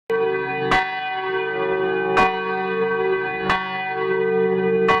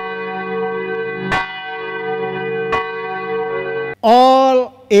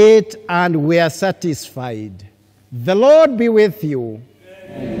All ate and were satisfied. The Lord be with you.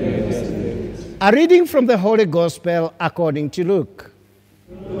 A reading from the Holy Gospel according to Luke.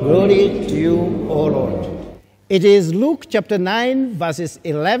 Glory to you, O Lord. It is Luke chapter 9, verses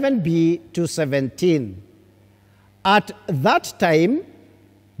 11b to 17. At that time,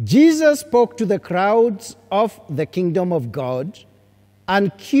 Jesus spoke to the crowds of the kingdom of God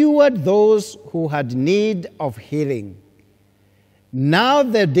and cured those who had need of healing. Now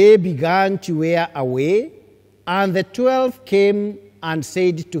the day began to wear away, and the 12 came and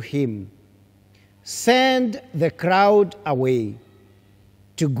said to him, "Send the crowd away,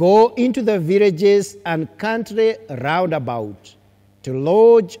 to go into the villages and country round about, to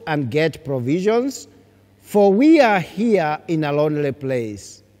lodge and get provisions, for we are here in a lonely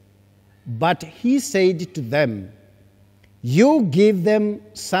place." But he said to them, "You give them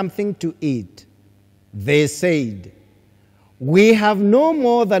something to eat." They said, "We have no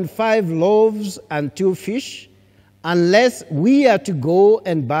more than 5 loaves and 2 fish, unless we are to go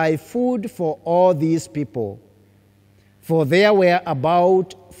and buy food for all these people." For there were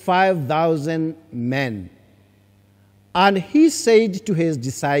about 5,000 men. And he said to his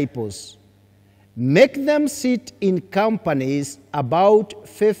disciples, "Make them sit in companies about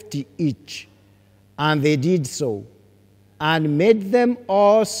 50 each." And they did so, and made them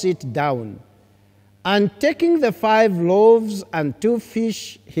all sit down. And taking the 5 loaves and 2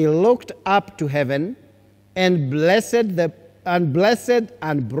 fish, he looked up to heaven, and blessed and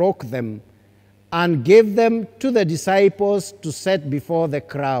broke them, and gave them to the disciples to set before the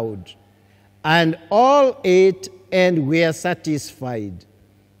crowd. And all ate and were satisfied.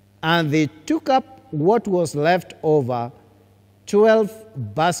 And they took up what was left over, 12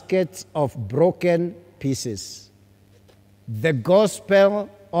 baskets of broken pieces. The Gospel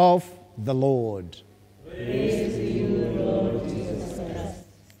of the Lord. Praise to you, Lord Jesus Christ.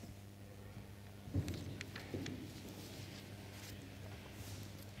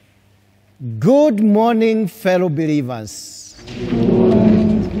 Good morning, fellow believers. Good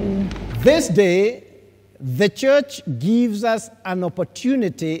morning. This day, the church gives us an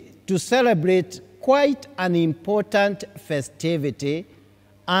opportunity to celebrate quite an important festivity,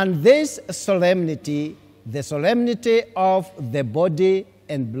 and this solemnity, the solemnity of the body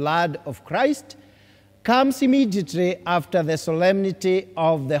and blood of Christ, comes immediately after the solemnity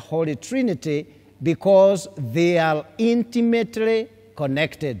of the Holy Trinity because they are intimately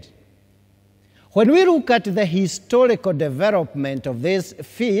connected. When we look at the historical development of this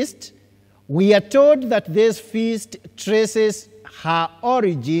feast, we are told that this feast traces her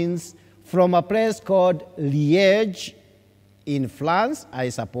origins from a place called Liège in France, I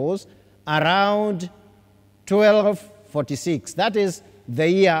suppose, around 1246. That is the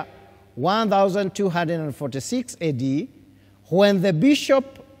year 1246 AD, when the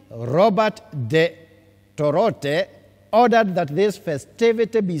Bishop Robert de Torote ordered that this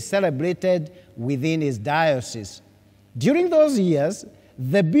festivity be celebrated within his diocese. During those years,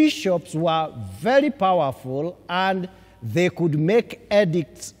 the bishops were very powerful, and they could make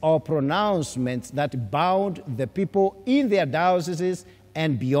edicts or pronouncements that bound the people in their dioceses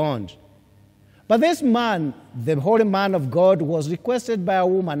and beyond. But this man, the holy man of God, was requested by a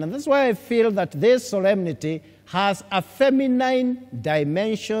woman, and that's why I feel that this solemnity has a feminine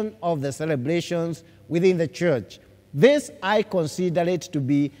dimension of the celebrations within the church. This, I consider it to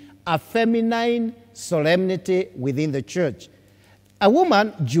be a feminine solemnity within the church. A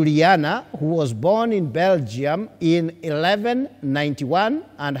woman, Juliana, who was born in Belgium in 1191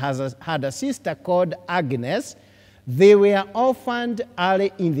 and had a sister called Agnes, they were orphaned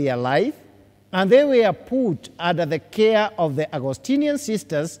early in their life, and they were put under the care of the Augustinian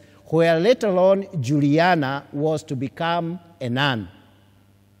sisters, where later on Juliana was to become a nun.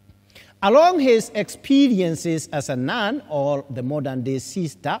 Along his experiences as a nun, or the modern-day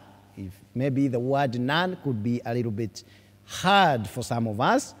sister, if maybe the word nun could be a little bit hard for some of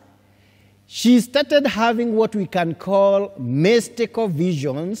us, she started having what we can call mystical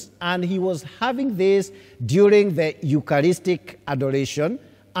visions, and he was having this during the Eucharistic adoration,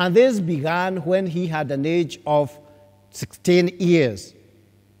 and this began when he had an age of 16 years.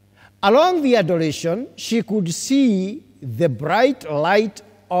 Along the adoration, she could see the bright light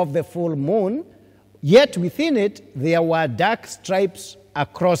of the full moon, yet within it there were dark stripes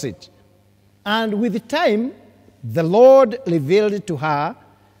across it. And with time, the Lord revealed to her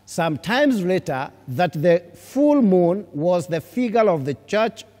some times later that the full moon was the figure of the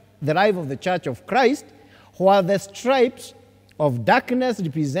church, the life of the Church of Christ, while the stripes of darkness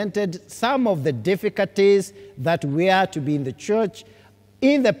represented some of the difficulties that were to be in the church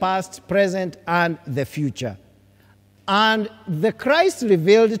in the past, present, and the future. And the Christ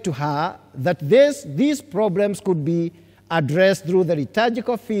revealed to her that these problems could be addressed through the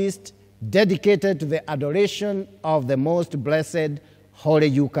liturgical feast dedicated to the adoration of the most blessed Holy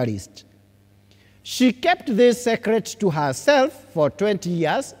Eucharist. She kept this secret to herself for 20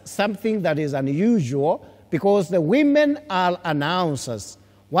 years, something that is unusual because the women are announcers.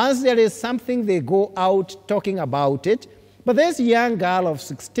 Once there is something, they go out talking about it. But this young girl of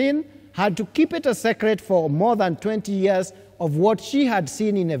 16 had to keep it a secret for more than 20 years of what she had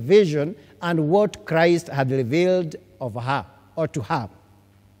seen in a vision and what Christ had revealed of her or to her.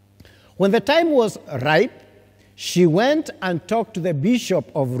 When the time was ripe, she went and talked to the Bishop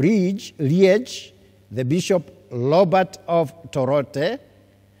of Liège, the Bishop Robert of Torote,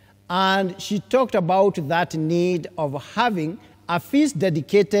 and she talked about that need of having a feast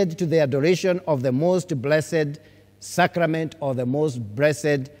dedicated to the adoration of the most blessed sacrament or the most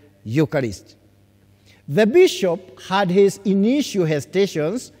blessed Eucharist. The bishop had his initial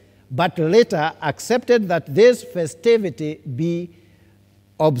hesitations, but later accepted that this festivity be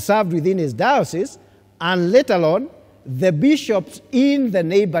observed within his diocese, and later on, the bishops in the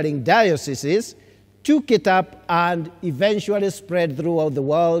neighboring dioceses took it up and eventually spread throughout the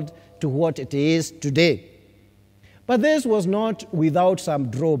world to what it is today. But this was not without some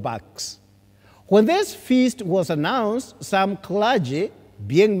drawbacks. When this feast was announced, some clergy,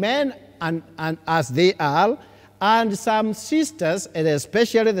 being men and as they are, and some sisters, and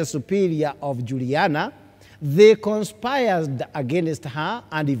especially the superior of Juliana, they conspired against her,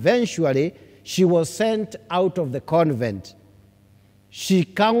 and eventually she was sent out of the convent. She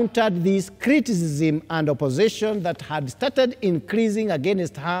countered this criticism and opposition that had started increasing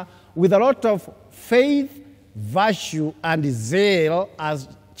against her with a lot of faith, virtue, and zeal as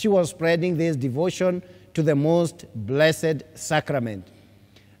she was spreading this devotion to the most blessed sacrament.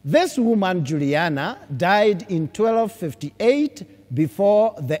 This woman, Juliana, died in 1258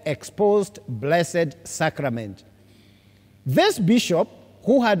 before the exposed Blessed Sacrament. This bishop,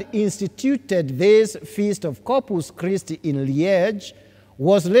 who had instituted this feast of Corpus Christi in Liège,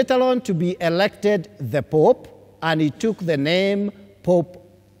 was later on to be elected the Pope, and he took the name Pope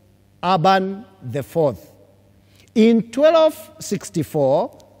Urban IV. In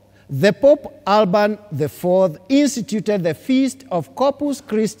 1264, the Pope Urban IV instituted the feast of Corpus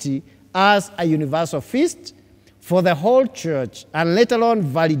Christi as a universal feast for the whole church, and later on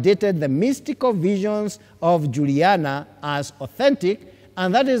validated the mystical visions of Juliana as authentic,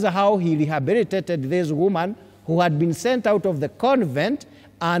 and that is how he rehabilitated this woman who had been sent out of the convent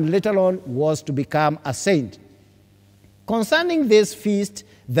and later on was to become a saint. Concerning this feast,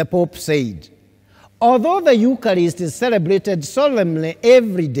 the Pope said, "Although the Eucharist is celebrated solemnly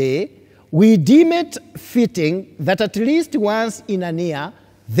every day, we deem it fitting that at least once in a year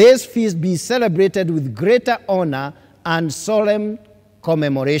this feast be celebrated with greater honor and solemn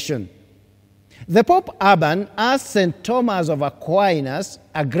commemoration." The Pope Urban asked St. Thomas of Aquinas,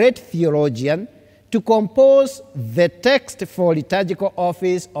 a great theologian, to compose the text for liturgical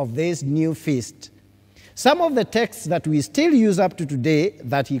office of this new feast. Some of the texts that we still use up to today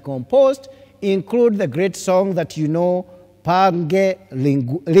that he composed include the great song that you know, Pange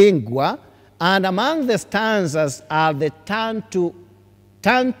Lingua, and among the stanzas are the Tantum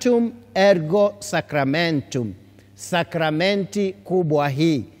Ergo Sacramentum, Sacramenti Kubwa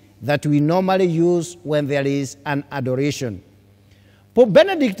Hii, that we normally use when there is an adoration. Pope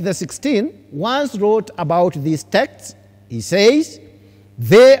Benedict XVI once wrote about these texts. He says,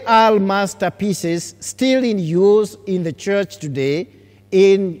 "They are masterpieces still in use in the church today,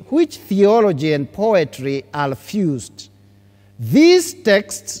 in which theology and poetry are fused. These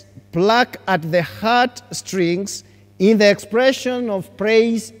texts pluck at the heartstrings in the expression of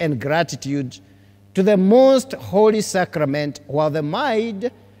praise and gratitude to the most holy sacrament, while the mind,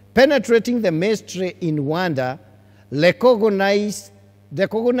 penetrating the mystery in wonder, recognizes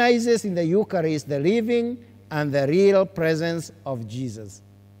in the Eucharist the living and the real presence of Jesus."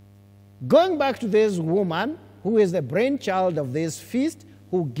 Going back to this woman, who is the brainchild of this feast,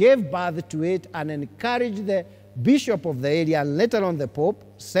 who gave birth to it and encouraged the bishop of the area, and later on the Pope,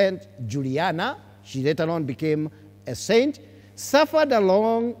 Saint Juliana, she later on became a saint, suffered a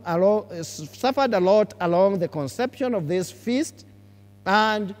lot along the conception of this feast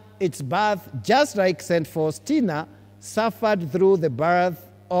and its birth, just like Saint Faustina suffered through the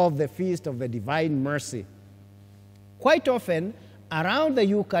birth of the feast of the Divine Mercy. Quite often, around the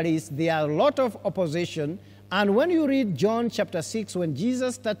Eucharist, there are a lot of opposition, and when you read John chapter 6, when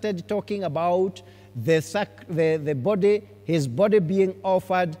Jesus started talking about the body, his body being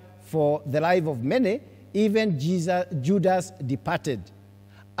offered for the life of many, even Judas departed.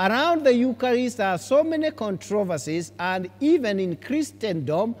 Around the Eucharist are so many controversies, and even in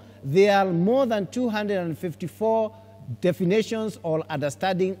Christendom, there are more than 254 definitions or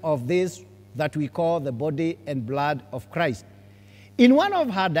understanding of this that we call the body and blood of Christ. In one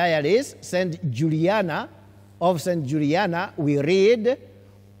of her diaries, St. Juliana, we read,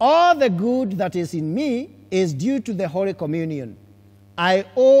 "All the good that is in me is due to the Holy Communion. I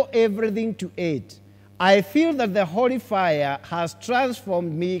owe everything to it. I feel that the Holy Fire has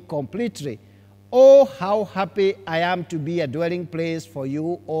transformed me completely. Oh, how happy I am to be a dwelling place for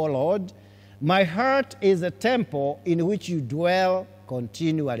you, O Lord. My heart is a temple in which you dwell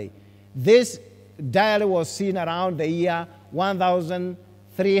continually." This diary was seen around the year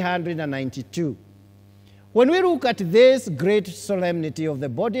 1392. When we look at this great solemnity of the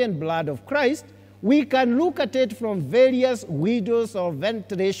body and blood of Christ, we can look at it from various windows or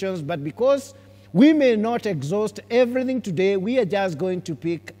ventilations, but because we may not exhaust everything today, we are just going to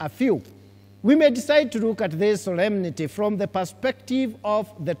pick a few. We may decide to look at this solemnity from the perspective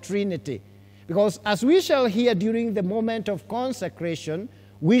of the Trinity, because as we shall hear during the moment of consecration,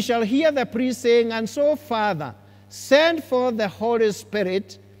 we shall hear the priest saying, "And so, Father, send forth the Holy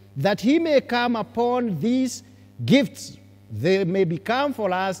Spirit, that he may come upon these gifts. They may become for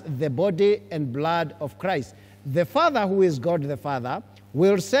us the body and blood of Christ." The Father, who is God the Father,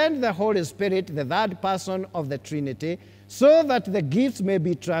 will send the Holy Spirit, the third person of the Trinity, so that the gifts may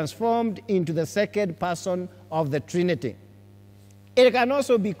be transformed into the second person of the Trinity. It can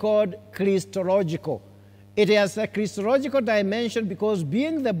also be called Christological. It has a Christological dimension because,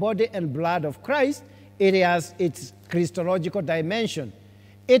 being the body and blood of Christ, it has its Christological dimension.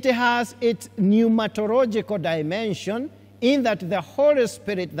 It has its pneumatological dimension, in that the Holy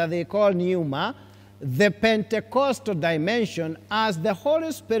Spirit that they call pneuma, the Pentecostal dimension, as the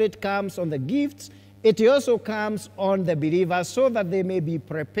Holy Spirit comes on the gifts, it also comes on the believers so that they may be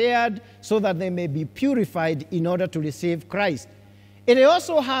prepared, so that they may be purified in order to receive Christ. It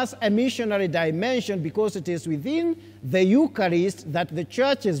also has a missionary dimension because it is within the Eucharist that the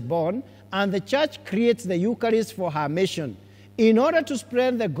church is born, and the church creates the Eucharist for her mission in order to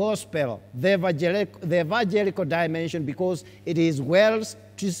spread the gospel, the evangelical dimension, because it is well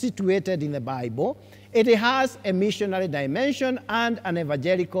situated in the Bible. It has a missionary dimension and an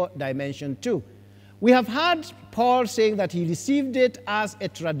evangelical dimension too. We have heard Paul saying that he received it as a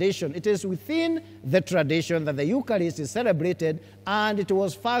tradition. It is within the tradition that the Eucharist is celebrated, and it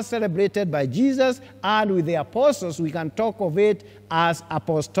was first celebrated by Jesus, and with the apostles we can talk of it as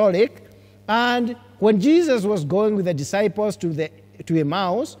apostolic. And when Jesus was going with the disciples to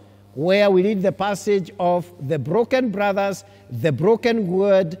Emmaus, where we read the passage of the broken brothers, the broken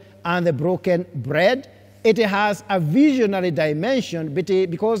word, and the broken bread, it has a visionary dimension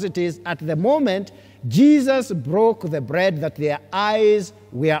because it is at the moment Jesus broke the bread that their eyes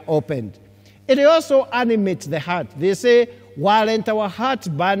were opened. It also animates the heart. They say, "While our hearts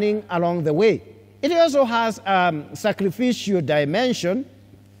burning along the way." It also has sacrificial dimension,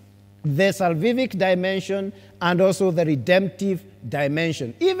 the salvific dimension, and also the redemptive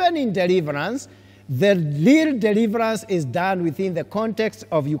dimension. Even in deliverance, the real deliverance is done within the context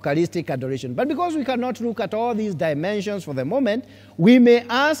of Eucharistic adoration. But because we cannot look at all these dimensions for the moment, we may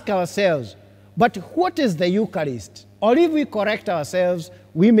ask ourselves, but what is the Eucharist? Or if we correct ourselves,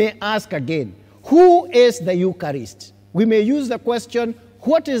 we may ask again, who is the Eucharist? We may use the question,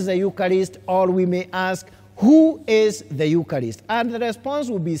 what is the Eucharist? Or we may ask, who is the Eucharist? And the response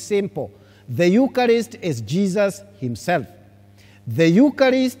will be simple. The Eucharist is Jesus himself. The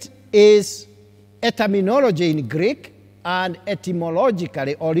Eucharist is a terminology in Greek, and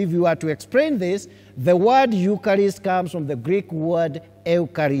etymologically, or if you are to explain this, the word Eucharist comes from the Greek word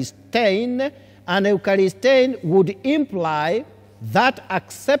eucharistein, and eucharistein would imply that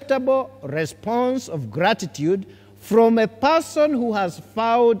acceptable response of gratitude from a person who has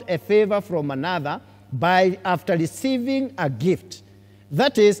found a favor from another after receiving a gift.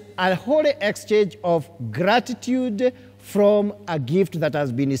 That is a holy exchange of gratitude from a gift that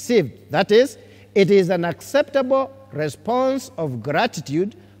has been received. That is, it is an acceptable response of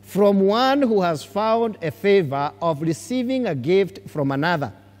gratitude from one who has found a favor of receiving a gift from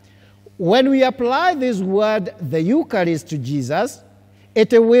another. When we apply this word, the Eucharist, to Jesus,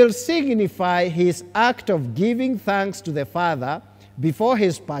 it will signify his act of giving thanks to the Father before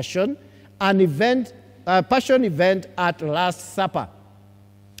his passion, a passion event at Last Supper.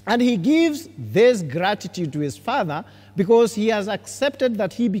 And he gives this gratitude to his Father because he has accepted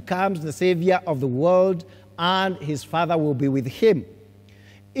that he becomes the Savior of the world and his Father will be with him.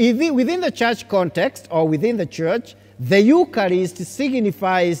 Within the church context, or within the church, the Eucharist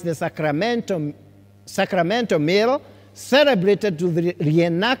signifies the sacramental meal celebrated to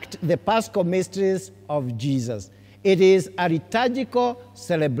reenact the Paschal mysteries of Jesus. It is a liturgical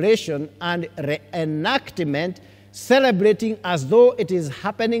celebration and reenactment, celebrating as though it is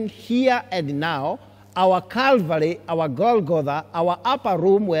happening here and now. Our Calvary, our Golgotha, our upper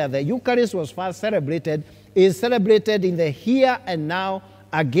room where the Eucharist was first celebrated, is celebrated in the here and now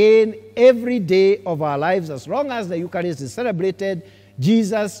again every day of our lives. As long as the Eucharist is celebrated,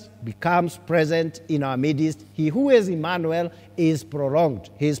 Jesus becomes present in our midst. He who is Emmanuel is prolonged.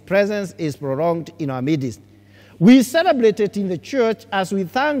 His presence is prolonged in our midst. We celebrate it in the church as we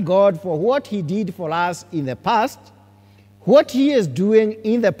thank God for what he did for us in the past, what he is doing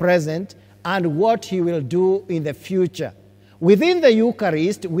in the present, and what he will do in the future. Within the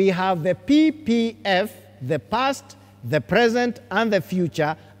Eucharist, we have the PPF, the past, the present, and the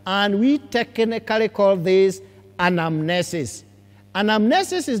future, and we technically call this anamnesis.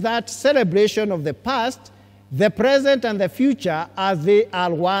 Anamnesis is that celebration of the past, the present, and the future as they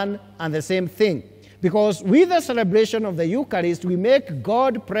are one and the same thing. Because with the celebration of the Eucharist, we make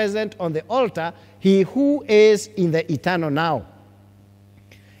God present on the altar, he who is in the eternal now.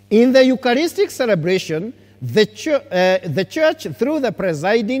 In the Eucharistic celebration, the church, through the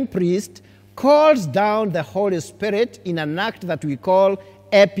presiding priest, calls down the Holy Spirit in an act that we call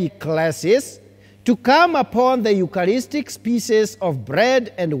epiclesis, to come upon the Eucharistic species of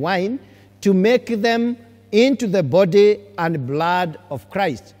bread and wine to make them into the body and blood of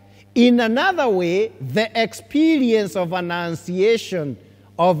Christ. In another way, the experience of annunciation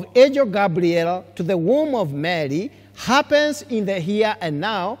of Angel Gabriel to the womb of Mary happens in the here and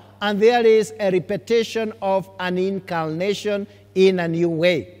now, and there is a repetition of an incarnation in a new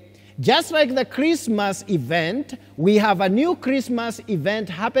way. Just like the Christmas event, we have a new Christmas event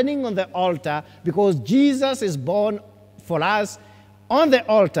happening on the altar because Jesus is born for us on the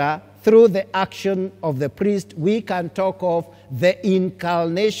altar through the action of the priest. We can talk of the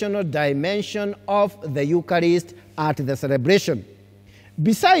incarnational dimension of the Eucharist at the celebration.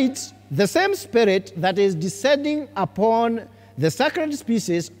 Besides, the same Spirit that is descending upon the sacred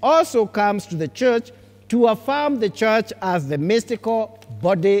species also comes to the church to affirm the church as the mystical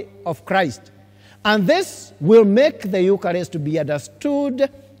body of Christ. And this will make the Eucharist to be understood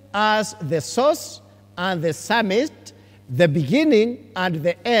as the source and the summit, the beginning and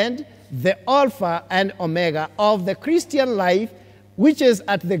the end, the Alpha and Omega of the Christian life, which is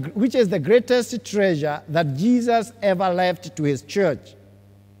the greatest treasure that Jesus ever left to his church.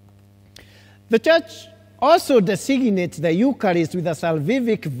 The church also designates the Eucharist with a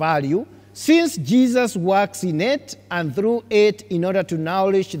salvific value, since Jesus works in it and through it in order to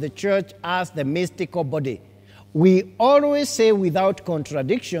nourish the church as the mystical body. We always say without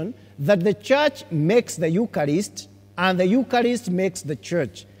contradiction that the church makes the Eucharist and the Eucharist makes the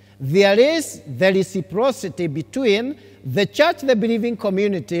church. There is the reciprocity between the church, the believing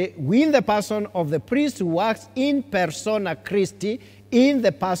community, in the person of the priest who works in persona Christi, in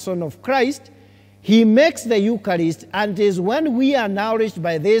the person of Christ. He makes the Eucharist, and it is when we are nourished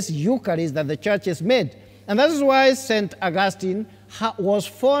by this Eucharist that the church is made. And that is why St. Augustine was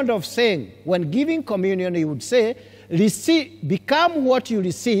fond of saying, when giving communion, he would say, become what you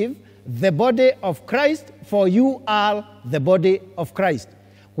receive, the body of Christ, for you are the body of Christ.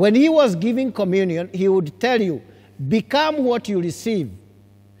 When he was giving communion, he would tell you, become what you receive,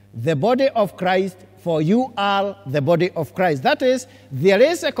 the body of Christ, for you are the body of Christ. That is, there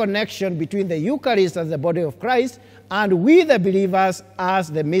is a connection between the Eucharist as the body of Christ and we the believers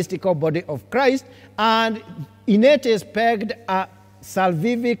as the mystical body of Christ, and in it is pegged a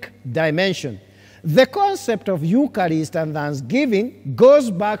salvific dimension. The concept of Eucharist and thanksgiving goes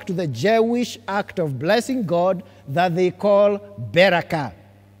back to the Jewish act of blessing God that they call Berakah.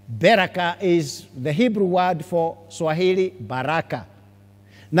 Berakah is the Hebrew word for Swahili baraka.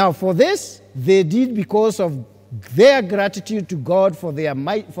 Now, for this, they did because of their gratitude to God for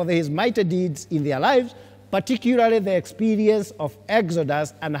his mighty deeds in their lives, particularly the experience of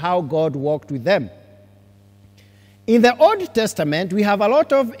Exodus and how God walked with them. In the Old Testament, we have a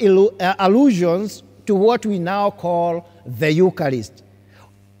lot of allusions to what we now call the Eucharist.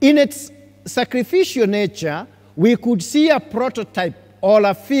 In its sacrificial nature, we could see a prototype or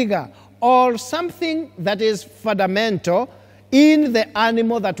a figure or something that is fundamental in the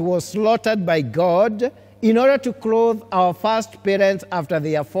animal that was slaughtered by God in order to clothe our first parents after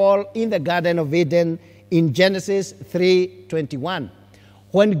their fall in the Garden of Eden in Genesis 3:21.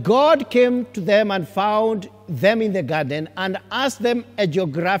 When God came to them and found them in the garden and asked them a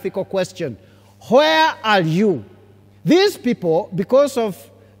geographical question, where are you? These people, because of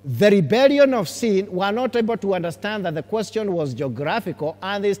the rebellion of sin, were not able to understand that the question was geographical,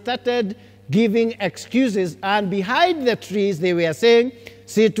 and they started giving excuses, and behind the trees they were saying,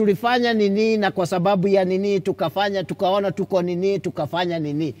 si tulifanya nini na kwa sababu ya nini tukafanya, tukaona tuko nini tukafanya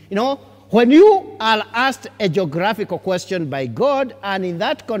nini. You know, when you are asked a geographical question by God, and in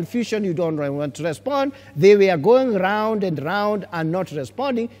that confusion you don't want to respond, they were going round and round and not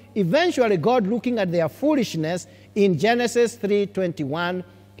responding. Eventually, God, looking at their foolishness, in Genesis 3:21,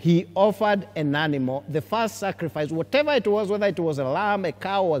 he offered an animal, the first sacrifice, whatever it was, whether it was a lamb, a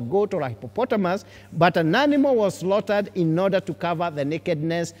cow, a goat, or a hippopotamus, but an animal was slaughtered in order to cover the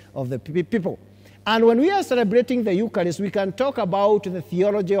nakedness of the people. And when we are celebrating the Eucharist, we can talk about the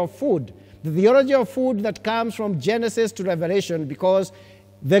theology of food. The theology of food that comes from Genesis to Revelation, because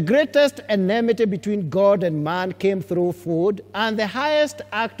the greatest enmity between God and man came through food, and the highest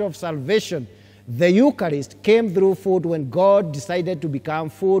act of salvation, the Eucharist, came through food when God decided to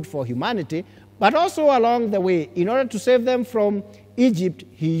become food for humanity. But also along the way, in order to save them from Egypt,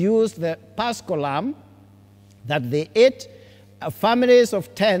 he used the Paschal lamb that they ate, families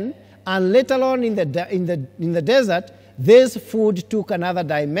of 10, and later on in the desert, this food took another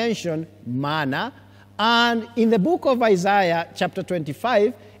dimension, manna. And in the book of Isaiah, chapter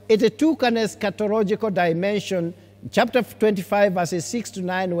 25, it took an eschatological dimension, chapter 25, verses 6 to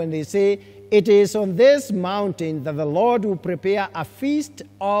 9, when they say, it is on this mountain that the Lord will prepare a feast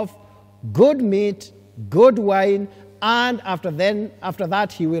of good meat, good wine, and after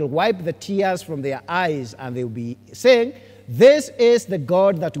that he will wipe the tears from their eyes, and they will be saying, this is the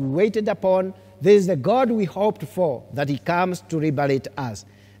God that we waited upon, this is the God we hoped for, that he comes to liberate us.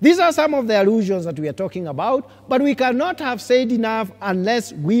 These are some of the allusions that we are talking about, but we cannot have said enough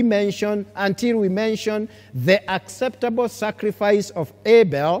until we mention the acceptable sacrifice of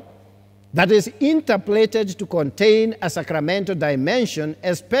Abel that is interpolated to contain a sacramental dimension,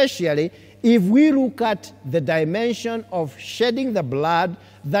 especially if we look at the dimension of shedding the blood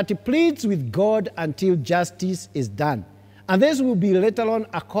that pleads with God until justice is done. And this will be later on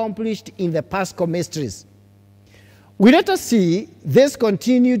accomplished in the Paschal mysteries. We let us see this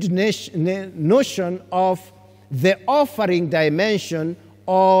continued notion of the offering dimension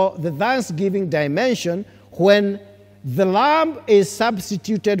or the thanksgiving dimension when the lamb is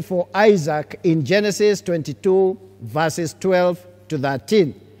substituted for Isaac in Genesis 22, verses 12 to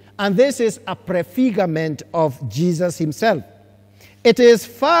 13. And this is a prefigurement of Jesus himself. It is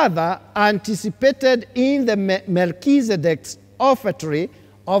further anticipated in the Melchizedek's offertory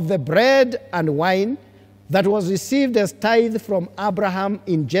of the bread and wine that was received as tithe from Abraham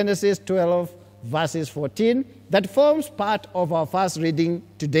in Genesis 12, verses 14, that forms part of our first reading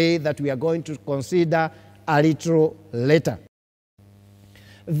today that we are going to consider a little later.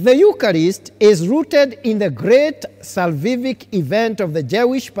 The Eucharist is rooted in the great salvific event of the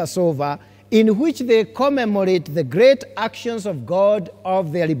Jewish Passover, in which they commemorate the great actions of God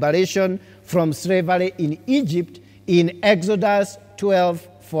of their liberation from slavery in Egypt in Exodus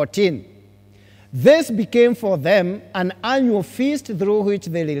 12:14. This became for them an annual feast through which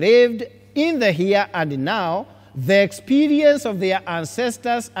they lived in the here and now the experience of their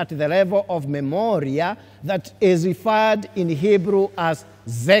ancestors at the level of memoria that is referred in Hebrew as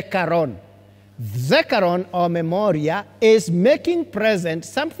zekaron. Zekaron or memoria is making present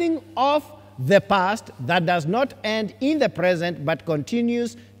something of the past that does not end in the present but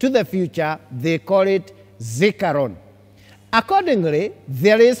continues to the future. They call it zikaron. Accordingly,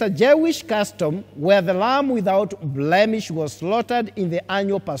 there is a Jewish custom where the lamb without blemish was slaughtered in the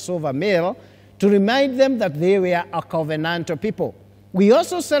annual Passover meal to remind them that they were a covenantal people. We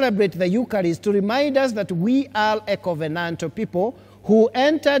also celebrate the Eucharist to remind us that we are a covenantal people who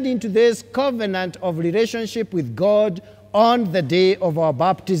entered into this covenant of relationship with God on the day of our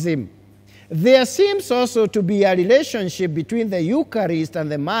baptism. There seems also to be a relationship between the Eucharist and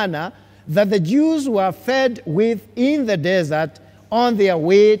the manna that the Jews were fed with in the desert on their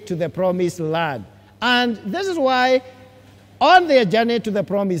way to the promised land. And this is why on their journey to the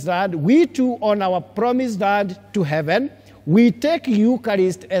promised land, we too, on our promised land to heaven, we take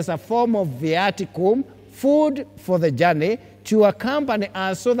Eucharist as a form of viaticum, food for the journey, to accompany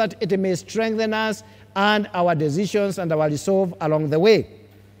us so that it may strengthen us and our decisions and our resolve along the way.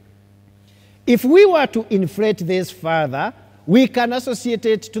 If we were to inflate this further, we can associate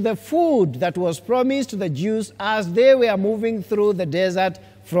it to the food that was promised to the Jews as they were moving through the desert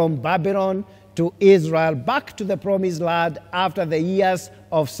from Babylon to Israel, back to the promised land after the years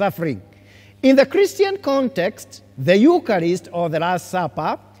of suffering. In the Christian context, the Eucharist, or the Last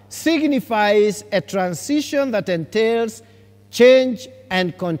Supper, signifies a transition that entails change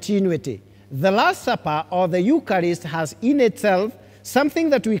and continuity. The Last Supper, or the Eucharist, has in itself something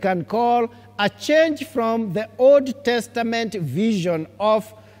that we can call a change from the Old Testament vision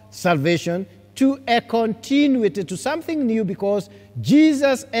of salvation to a continuity, to something new, because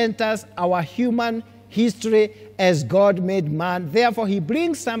Jesus enters our human history as God made man. Therefore, he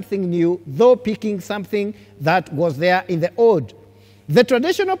brings something new, though picking something that was there in the old. The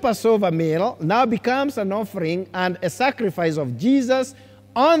traditional Passover meal now becomes an offering and a sacrifice of Jesus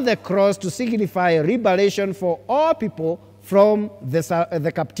on the cross to signify liberation for all people from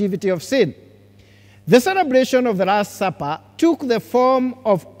the captivity of sin. The celebration of the Last Supper took the form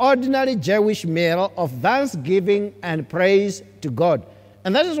of ordinary Jewish meal of thanksgiving and praise to God.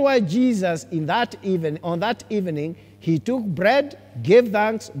 And that is why Jesus, on that evening, he took bread, gave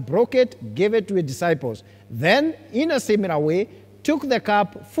thanks, broke it, gave it to his disciples. Then, in a similar way, took the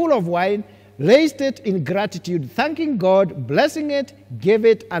cup full of wine, raised it in gratitude, thanking God, blessing it, gave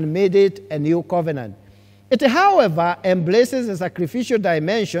it, and made it a new covenant. It, however, embraces a sacrificial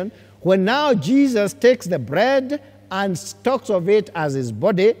dimension when now Jesus takes the bread and talks of it as his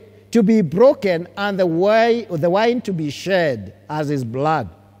body to be broken and the wine to be shed as his blood.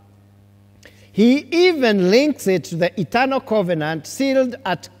 He even links it to the eternal covenant sealed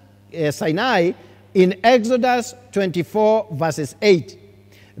at Sinai in Exodus 24, verses 8.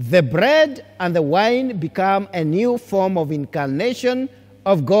 The bread and the wine become a new form of incarnation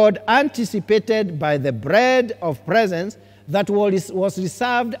of God, anticipated by the bread of presence that was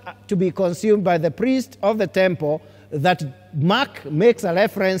reserved to be consumed by the priest of the temple, that Mark makes a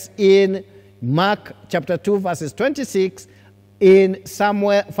reference in Mark chapter 2, verses 26, in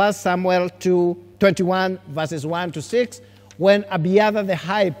 1 Samuel 21, verses 1 to 6, when Abiathar the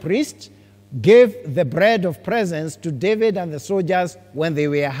high priest gave the bread of presence to David and the soldiers when they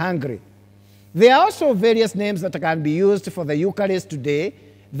were hungry. There are also various names that can be used for the Eucharist today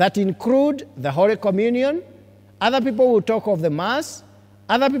that include the Holy Communion. Other people will talk of the Mass.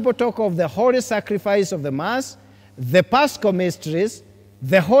 Other people talk of the Holy Sacrifice of the Mass, the Paschal Mysteries,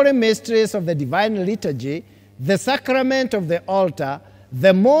 the Holy Mysteries of the Divine Liturgy, the Sacrament of the Altar,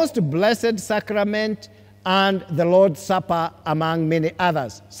 the Most Blessed Sacrament, and the Lord's Supper, among many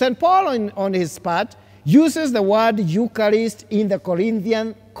others. St. Paul, on his part, uses the word Eucharist in the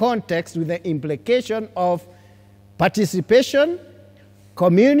Corinthian context with the implication of participation,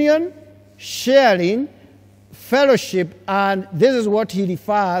 communion, sharing, fellowship, and this is what he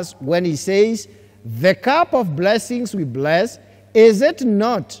refers when he says, the cup of blessings we bless, is it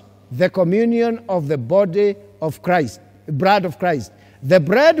not the communion of the body of Christ, blood of Christ? The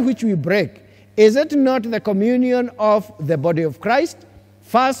bread which we break, is it not the communion of the body of Christ?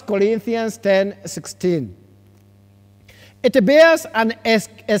 1 Corinthians 10:16. It bears an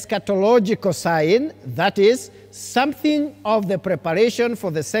eschatological sign, that is, something of the preparation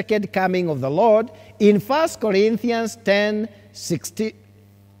for the second coming of the Lord, in 1 Corinthians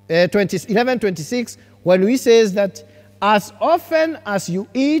 11:26, when he says that, as often as you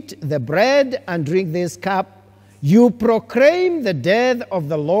eat the bread and drink this cup, you proclaim the death of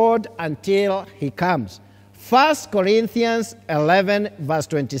the Lord until he comes. 1 Corinthians 11, verse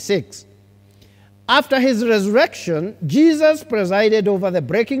 26. After his resurrection, Jesus presided over the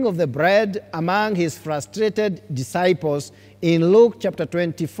breaking of the bread among his frustrated disciples in Luke chapter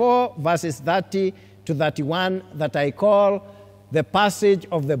 24, verses 30 to 31, that I call the passage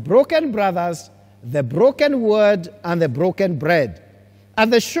of the broken brothers, the broken word, and the broken bread. At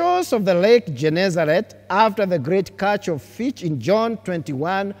the shores of the lake Gennesaret, after the great catch of fish in John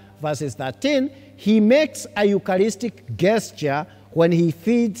 21, verses 13, he makes a Eucharistic gesture when he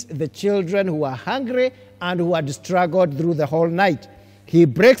feeds the children who are hungry and who had struggled through the whole night. He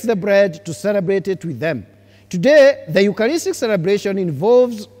breaks the bread to celebrate it with them. Today, the Eucharistic celebration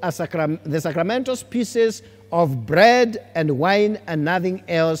involves the sacramental pieces of bread and wine and nothing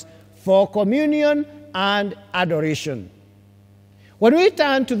else for communion and adoration. When we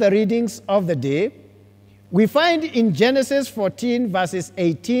turn to the readings of the day, we find in Genesis 14, verses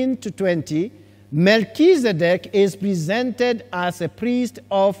 18 to 20, Melchizedek is presented as a priest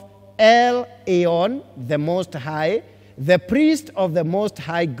of El Elyon, the Most High, the priest of the Most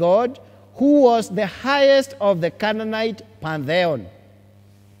High God, who was the highest of the Canaanite pantheon.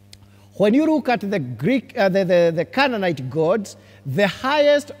 When you look at the Greek, the Canaanite gods, the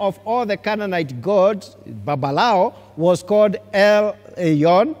highest of all the Canaanite gods, Babalao, was called El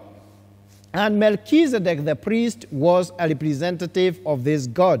Elyon, and Melchizedek, the priest, was a representative of this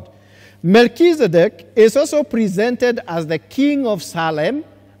god. Melchizedek is also presented as the king of Salem,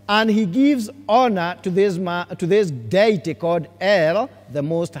 and he gives honor to this deity called El, the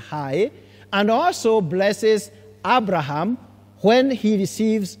Most High, and also blesses Abraham when he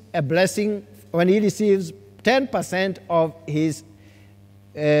receives a blessing, when he receives 10% of his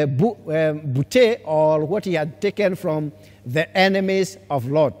boutte, or what he had taken from the enemies of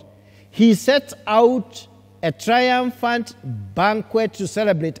Lot. He sets out a triumphant banquet to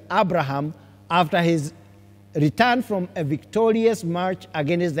celebrate Abraham after his return from a victorious march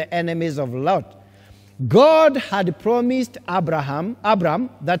against the enemies of Lot. God had promised Abram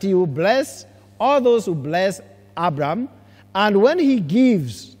that he would bless all those who bless Abram, and when he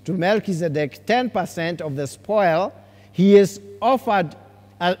gives to Melchizedek 10% of the spoil, he is offered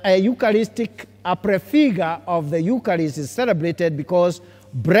a Eucharistic, a prefigure of the Eucharist is celebrated because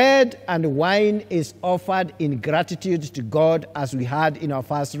bread and wine is offered in gratitude to God, as we had in our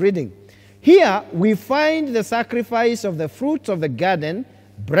first reading. Here we find the sacrifice of the fruits of the garden,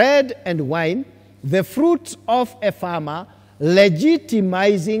 bread and wine, the fruits of a farmer,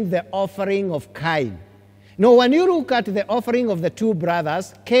 legitimizing the offering of Cain. Now, when you look at the offering of the two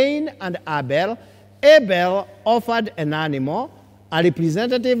brothers, Cain and Abel, Abel offered an animal, a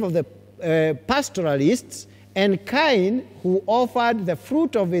representative of the pastoralists, and Cain, who offered the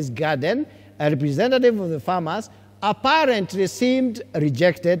fruit of his garden, a representative of the farmers, apparently seemed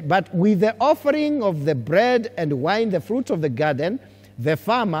rejected, but with the offering of the bread and wine, the fruits of the garden, the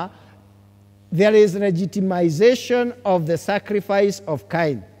farmer, there is legitimization of the sacrifice of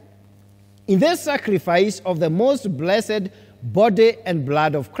Cain. In this sacrifice of the most blessed body and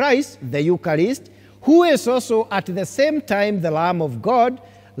blood of Christ, the Eucharist, who is also at the same time the Lamb of God,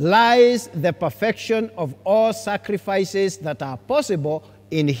 lies the perfection of all sacrifices that are possible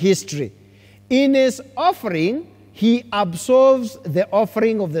in history. In his offering, he absolves the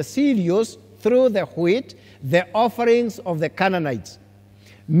offering of the Syrians through the wheat, the offerings of the Canaanites.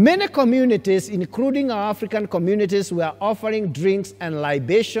 Many communities, including our African communities, were offering drinks and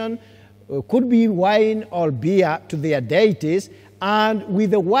libation, could be wine or beer, to their deities, and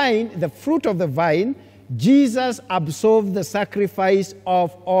with the wine, the fruit of the vine, Jesus absolved the sacrifice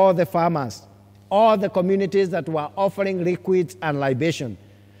of all the farmers, all the communities that were offering liquids and libation.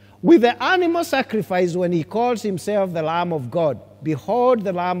 With the animal sacrifice, when he calls himself the Lamb of God, behold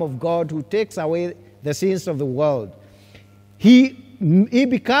the Lamb of God who takes away the sins of the world, he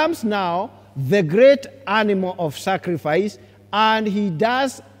becomes now the great animal of sacrifice, and he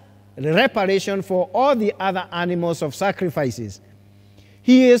does reparation for all the other animals of sacrifices.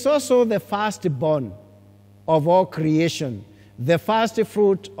 He is also the firstborn of all creation, the first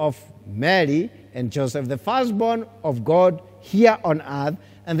fruit of Mary and Joseph, the firstborn of God here on earth.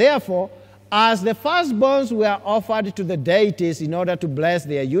 And therefore, as the firstborns were offered to the deities in order to bless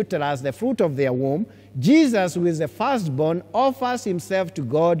their uterus, the fruit of their womb, Jesus, who is the firstborn, offers himself to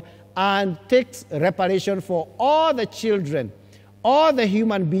God and takes reparation for all the children, all the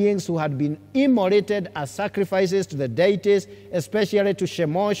human beings who had been immolated as sacrifices to the deities, especially to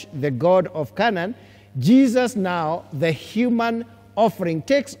Chemosh, the god of Canaan. Jesus now, the human offering,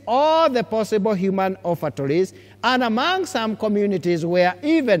 takes all the possible human offertories, and among some communities where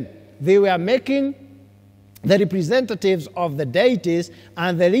even they were making the representatives of the deities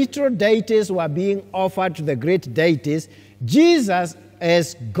and the literal deities were being offered to the great deities, Jesus,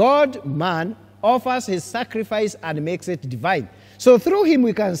 as God-man, offers his sacrifice and makes it divine. So through him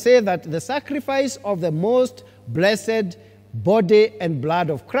we can say that the sacrifice of the most blessed body and blood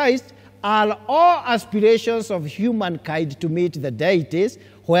of Christ are all aspirations of humankind to meet the deities.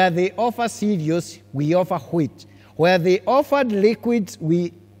 Where they offer cereals, we offer wheat. Where they offered liquids,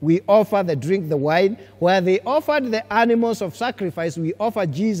 we offer the drink, the wine. Where they offered the animals of sacrifice, we offer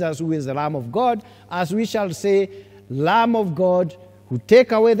Jesus, who is the Lamb of God, as we shall say, Lamb of God, who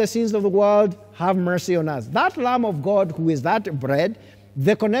take away the sins of the world, have mercy on us. That Lamb of God, who is that bread,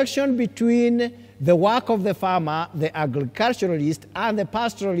 the connection between the work of the farmer, the agriculturalist, and the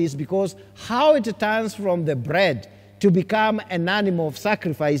pastoralist, because how it turns from the bread to become an animal of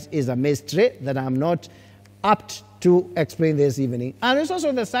sacrifice is a mystery that I'm not apt to explain this evening. And it's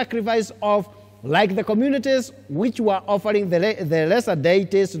also the sacrifice of, like the communities which were offering the lesser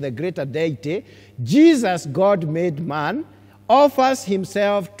deities to the greater deity, Jesus, God made man, offers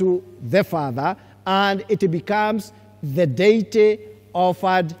himself to the Father, and it becomes the deity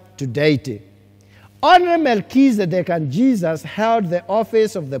offered to deity. Only Melchizedek and Jesus held the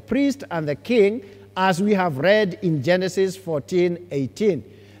office of the priest and the king, as we have read in Genesis 14:18.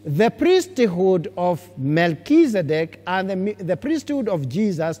 The priesthood of Melchizedek and the priesthood of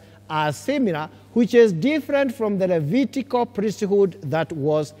Jesus are similar, which is different from the Levitical priesthood that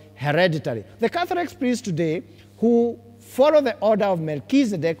was hereditary. The Catholic priests today, who follow the order of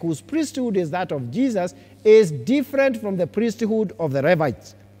Melchizedek, whose priesthood is that of Jesus, is different from the priesthood of the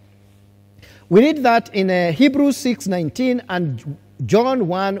Levites. We read that in Hebrews 6:19 and John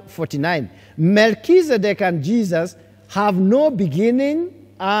 1:49. Melchizedek and Jesus have no beginning,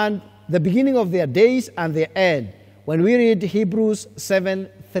 and the beginning of their days and their end. When we read Hebrews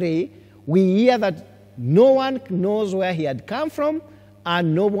 7:3, we hear that no one knows where he had come from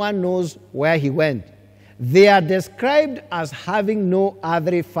and no one knows where he went. They are described as having no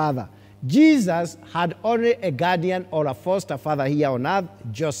earthly father. Jesus had only a guardian or a foster father here on earth,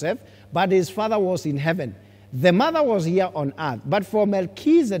 Joseph, but his father was in heaven. The mother was here on earth. But for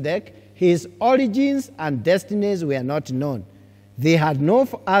Melchizedek, his origins and destinies were not known. They had no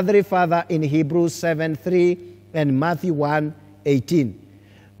earthly father in Hebrews 7:3 and Matthew 1:18.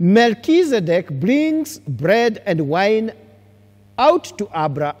 Melchizedek brings bread and wine out to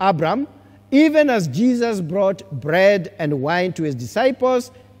Abram, even as Jesus brought bread and wine to his disciples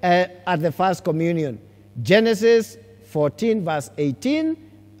at the first communion. Genesis 14 verse 18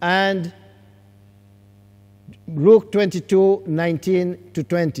 and Luke 22:19 to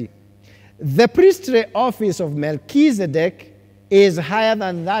 20. The priestly office of Melchizedek is higher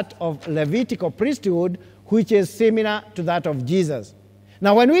than that of Levitical priesthood, which is similar to that of Jesus.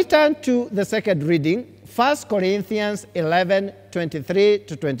 Now, when we turn to the second reading, 1 Corinthians 11:23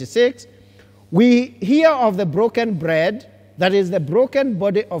 to 26, we hear of the broken bread, that is the broken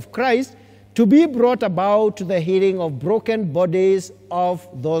body of Christ, to be brought about to the healing of broken bodies of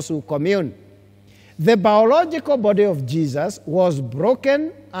those who commune. The biological body of Jesus was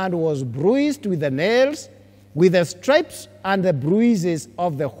broken and was bruised with the nails, with the stripes and the bruises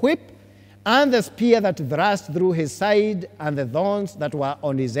of the whip, and the spear that thrust through his side, and the thorns that were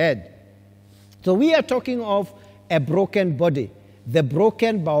on his head. So we are talking of a broken body, the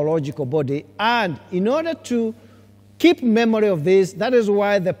broken biological body. And in order to keep memory of this, that is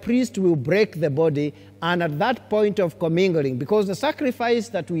why the priest will break the body, and at that point of commingling, because the sacrifice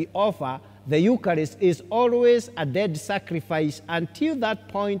that we offer, the Eucharist, is always a dead sacrifice until that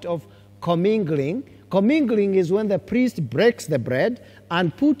point of commingling. Commingling is when the priest breaks the bread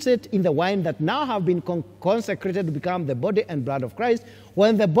and puts it in the wine that now have been consecrated to become the body and blood of Christ.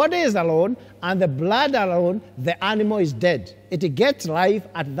 When the body is alone and the blood alone, the animal is dead. It gets life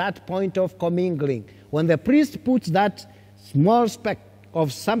at that point of commingling. When the priest puts that small speck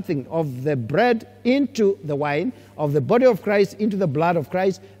of something, of the bread into the wine, of the body of Christ into the blood of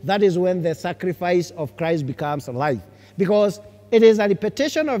Christ, that is when the sacrifice of Christ becomes life. Because it is a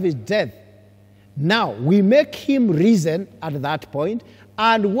repetition of his death. Now, we make him risen at that point,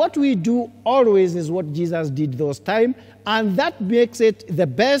 and what we do always is what Jesus did those times, and that makes it the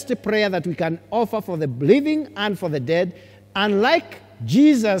best prayer that we can offer for the living and for the dead. And like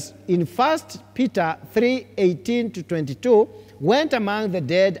Jesus in 1 Peter 3:18 to 22 went among the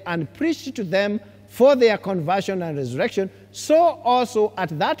dead and preached to them for their conversion and resurrection, so also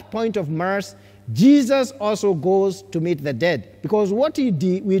at that point of mercy, Jesus also goes to meet the dead. Because what we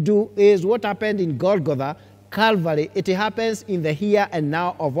do is what happened in Golgotha, Calvary. It happens in the here and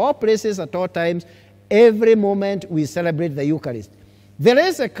now of all places at all times. Every moment we celebrate the Eucharist. There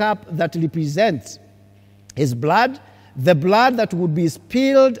is a cup that represents his blood, the blood that would be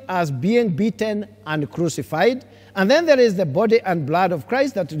spilled as being beaten and crucified. And then there is the body and blood of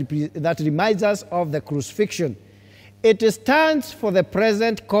Christ that reminds us of the crucifixion. It stands for the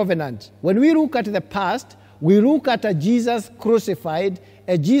present covenant. When we look at the past, we look at a Jesus crucified,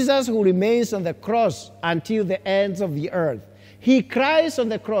 a Jesus who remains on the cross until the ends of the earth. He cries on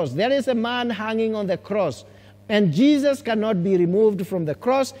the cross. There is a man hanging on the cross, and Jesus cannot be removed from the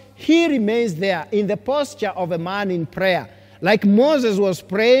cross. He remains there in the posture of a man in prayer. Like Moses was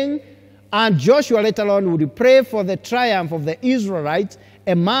praying, and Joshua later on would pray for the triumph of the Israelites.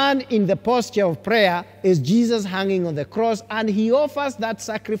 A man in the posture of prayer is Jesus hanging on the cross, and he offers that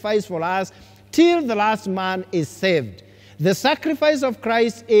sacrifice for us till the last man is saved. The sacrifice of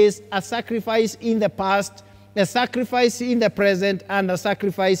Christ is a sacrifice in the past, a sacrifice in the present, and a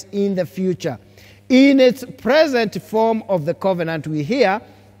sacrifice in the future. In its present form of the covenant, we hear,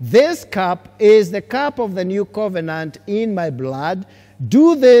 "This cup is the cup of the new covenant in my blood.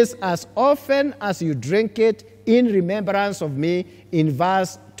 Do this as often as you drink it in remembrance of me," in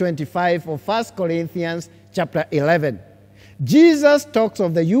verse 25 of 1 Corinthians chapter 11. Jesus talks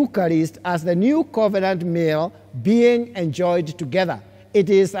of the Eucharist as the new covenant meal being enjoyed together. It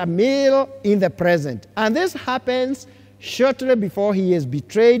is a meal in the present. And this happens shortly before he is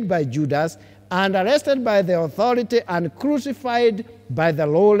betrayed by Judas and arrested by the authority and crucified by the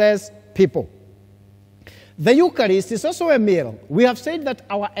lawless people. The Eucharist is also a meal. We have said that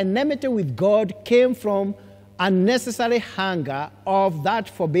our enmity with God came from unnecessary hunger of that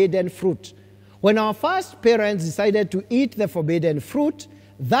forbidden fruit. When our first parents decided to eat the forbidden fruit,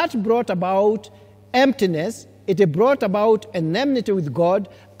 that brought about emptiness. it brought about an enmity with God,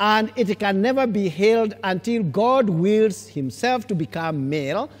 and it can never be held until God wills himself to become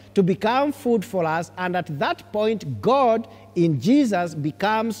male, to become food for us, and at that point, God in Jesus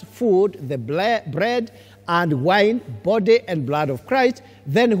becomes food, the bread and wine, body and blood of Christ.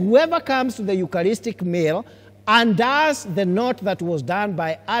 Then whoever comes to the Eucharistic meal undoes the knot that was done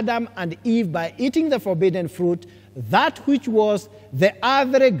by Adam and Eve by eating the forbidden fruit, that which was the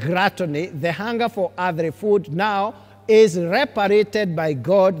earthly gluttony, the hunger for earthly food, now is reparated by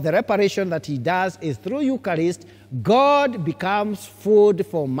God. The reparation that he does is through Eucharist. God becomes food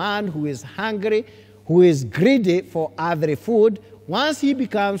for man who is hungry, who is greedy for earthly food. Once he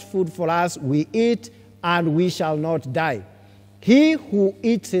becomes food for us, we eat and we shall not die. He who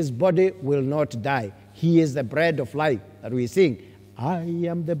eats his body will not die. He is the bread of life that we sing. I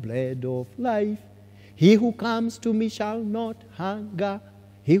am the bread of life. He who comes to me shall not hunger.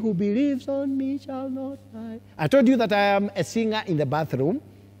 He who believes on me shall not die. I told you that I am a singer in the bathroom.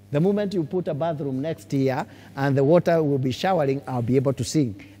 The moment you put a bathroom next here and the water will be showering, I'll be able to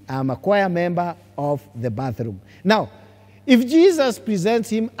sing. I'm a choir member of the bathroom. Now, if Jesus presents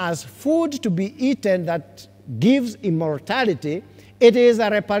him as food to be eaten that gives immortality, it is a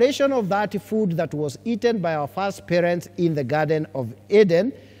reparation of that food that was eaten by our first parents in the Garden of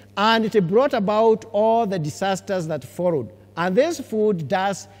Eden, and it brought about all the disasters that followed. And this food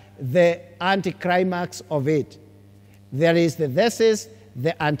does the anticlimax of it. There is the thesis,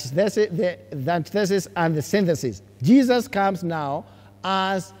 the antithesis, and the synthesis. Jesus comes now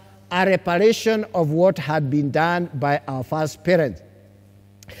as a reparation of what had been done by our first parents.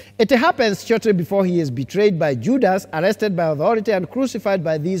 It happens shortly before he is betrayed by Judas, arrested by authority, and crucified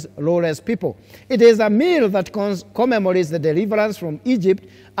by these lawless people. It is a meal that commemorates the deliverance from Egypt,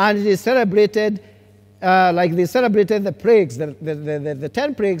 and it is celebrated like they celebrated the plagues, the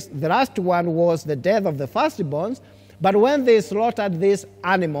 10 plagues. The last one was the death of the firstborns, but when they slaughtered this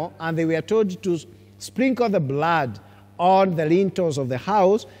animal and they were told to sprinkle the blood on the lintels of the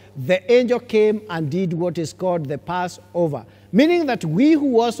house, the angel came and did what is called the Passover, meaning that we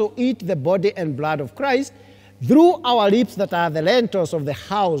who also eat the body and blood of Christ, through our lips that are the lintels of the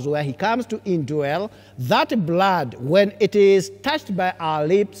house where he comes to indwell, that blood, when it is touched by our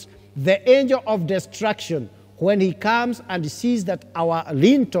lips, the angel of destruction, when he comes and sees that our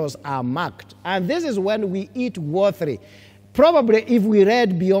lintels are marked, and this is when we eat worthily. Probably if we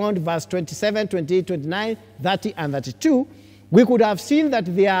read beyond verse 27, 28, 29, 30, and 32, we could have seen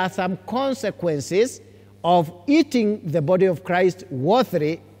that there are some consequences of eating the body of Christ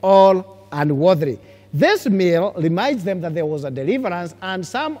worthily or unworthily. This meal reminds them that there was a deliverance and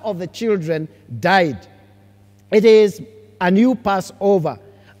some of the children died. It is a new Passover.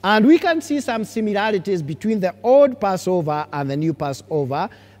 And we can see some similarities between the old Passover and the new Passover.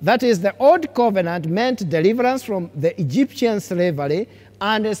 That is, the old covenant meant deliverance from the Egyptian slavery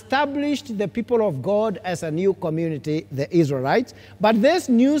and established the people of God as a new community, the Israelites. But this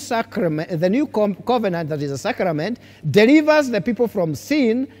new sacrament, the new covenant that is a sacrament, delivers the people from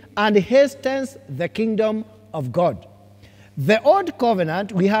sin and hastens the kingdom of God. The old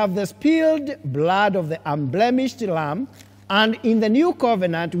covenant, we have the spilled blood of the unblemished lamb, and in the new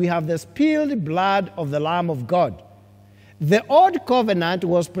covenant, we have the spilled blood of the Lamb of God. The old covenant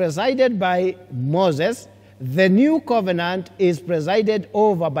was presided by Moses. The new covenant is presided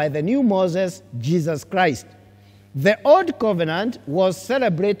over by the new Moses, Jesus Christ. The old covenant was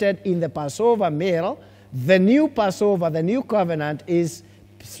celebrated in the Passover meal. The new Passover, the new covenant, is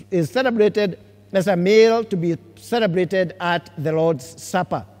celebrated as a meal to be celebrated at the Lord's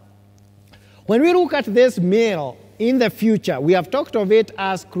Supper. When we look at this meal in the future, we have talked of it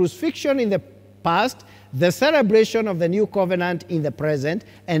as crucifixion in the past, the celebration of the new covenant in the present,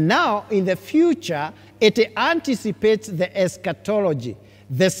 and now in the future, it anticipates the eschatology,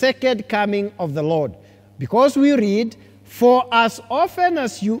 the second coming of the Lord. Because we read, "For as often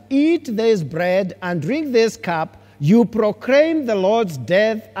as you eat this bread and drink this cup, you proclaim the Lord's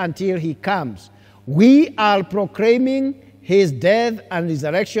death until he comes." We are proclaiming his death and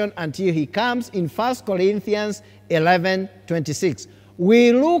resurrection until he comes in 1 Corinthians 11:26.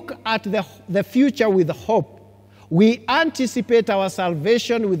 We look at the future with hope. We anticipate our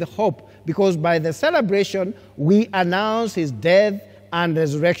salvation with hope, because by the celebration we announce his death and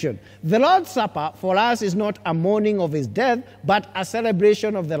resurrection. The Lord's Supper for us is not a mourning of his death, but a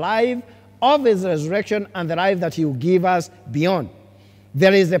celebration of the life of his resurrection and the life that he will give us beyond.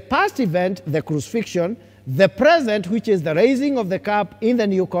 There is a past event, the crucifixion, the present, which is the raising of the cup in the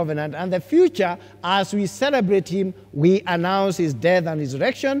new covenant, and the future, as we celebrate him, we announce his death and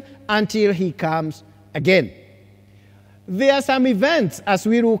resurrection until he comes again. There are some events as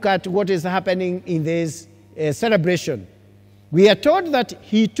we look at what is happening in this celebration, we are told that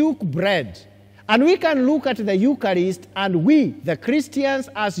he took bread. And we can look at the Eucharist, and we, the Christians,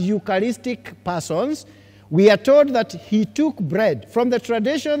 as Eucharistic persons, we are told that he took bread. From the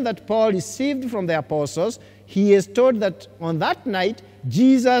tradition that Paul received from the apostles, he is told that on that night,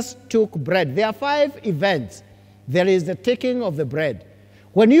 Jesus took bread. There are 5 events. There is the taking of the bread.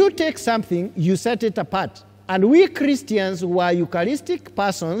 When you take something, you set it apart. And we Christians who are Eucharistic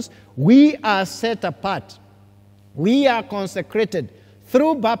persons, we are set apart. We are consecrated.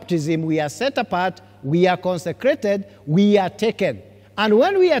 Through baptism, we are set apart, we are consecrated, we are taken. And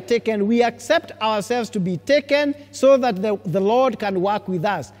when we are taken, we accept ourselves to be taken so that the Lord can work with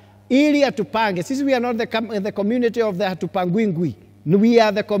us. Ili atupange. Since we are not the community of the Hatupangwingwi. We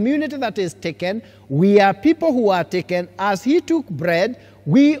are the community that is taken. We are people who are taken. As he took bread,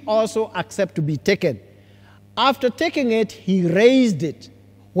 we also accept to be taken. After taking it, he raised it.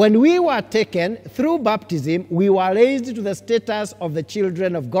 When we were taken through baptism, we were raised to the status of the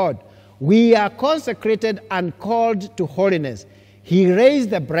children of God. We are consecrated and called to holiness. He raised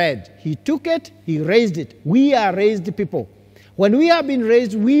the bread. He took it, he raised it. We are raised people. When we have been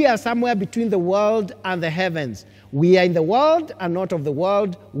raised, we are somewhere between the world and the heavens. We are in the world and not of the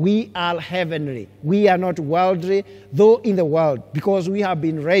world. We are heavenly. We are not worldly, though in the world, because we have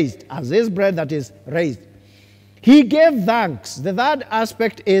been raised as this bread that is raised. He gave thanks. The third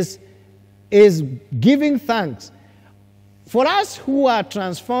aspect is giving thanks. For us who are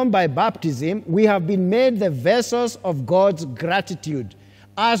transformed by baptism, we have been made the vessels of God's gratitude.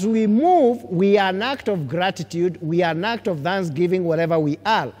 As we move, we are an act of gratitude. We are an act of thanksgiving wherever we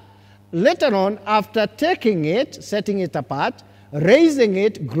are. Later on, after taking it, setting it apart, raising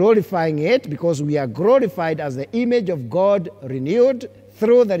it, glorifying it, because we are glorified as the image of God renewed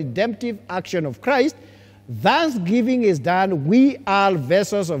through the redemptive action of Christ, thanksgiving is done. We are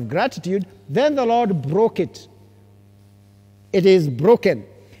vessels of gratitude. Then the Lord broke it. It is broken.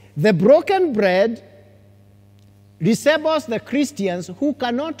 The broken bread resembles the Christians who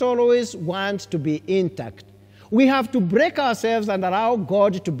cannot always want to be intact. We have to break ourselves and allow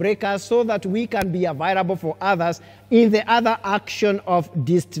God to break us so that we can be available for others in the other action of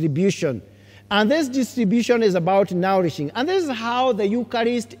distribution. And this distribution is about nourishing. And this is how the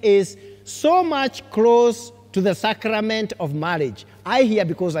Eucharist is so much close to the sacrament of marriage. I hear,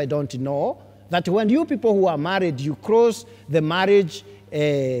 because I don't know, that when you people who are married, you cross the marriage,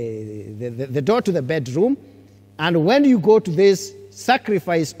 the door to the bedroom, and when you go to this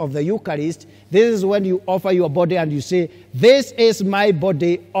sacrifice of the Eucharist, this is when you offer your body and you say, this is my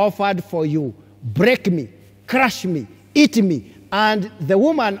body offered for you. Break me, crush me, eat me. And the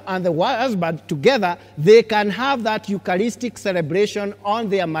woman and the husband together, they can have that Eucharistic celebration on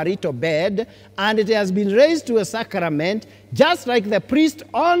their marital bed, and it has been raised to a sacrament, just like the priest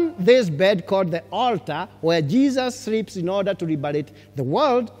on this bed called the altar, where Jesus sleeps in order to liberate the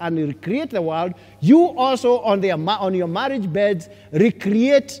world and recreate the world. You also on your marriage beds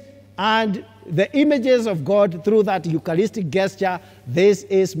recreate and the images of God through that Eucharistic gesture. This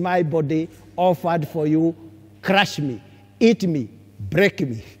is my body offered for you. Crush me. Eat me, break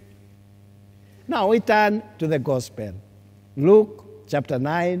me. Now we turn to the gospel. Luke chapter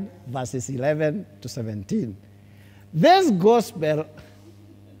 9, verses 11 to 17. This gospel,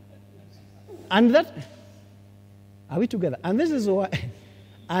 and that, are we together? And this is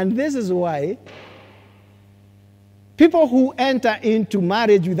why people who enter into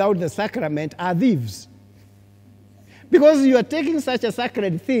marriage without the sacrament are thieves. Because you are taking such a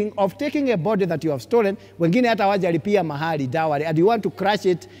sacred thing of taking a body that you have stolen, wengine hata hawajalipia mahali dowry, and you want to crush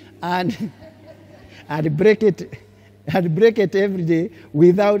it and break it every day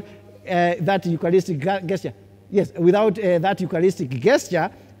without that Eucharistic gesture. Yes, without that Eucharistic gesture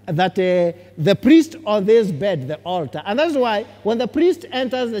that the priest on this bed, the altar. And that's why when the priest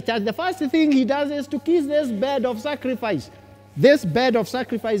enters the church, the first thing he does is to kiss this bed of sacrifice. This bed of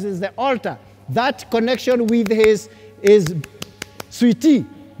sacrifice is the altar. That connection with his sweetie,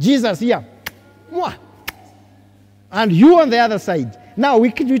 Jesus here. And you on the other side. Now,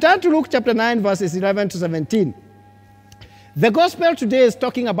 we return to Luke chapter 9, verses 11 to 17. The gospel today is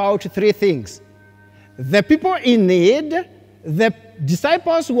talking about 3 things. The people in need, the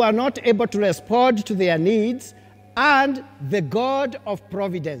disciples who are not able to respond to their needs, and the God of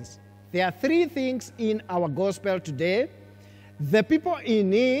providence. There are 3 things in our gospel today. The people in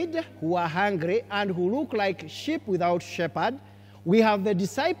need who are hungry and who look like sheep without shepherd. We have the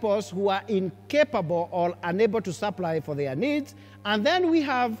disciples who are incapable or unable to supply for their needs. And then we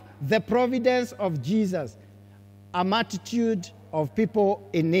have the providence of Jesus, a multitude of people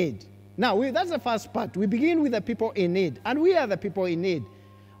in need. Now, that's the first part. We begin with the people in need, and we are the people in need.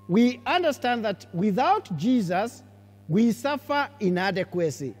 we understand that without Jesus, we suffer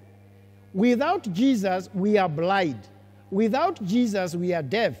inadequacy. Without Jesus, we are blind. Without Jesus, we are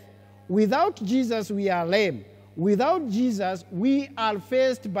deaf. Without Jesus, we are lame. Without Jesus, we are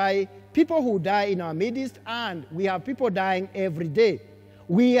faced by people who die in our midst, and we have people dying every day.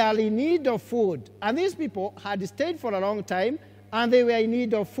 We are in need of food. And these people had stayed for a long time, and they were in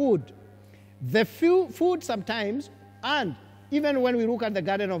need of food. The food sometimes, and even when we look at the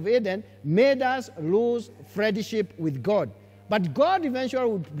Garden of Eden, made us lose friendship with God. But God eventually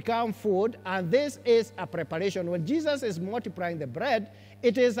would become food, and this is a preparation. When Jesus is multiplying the bread,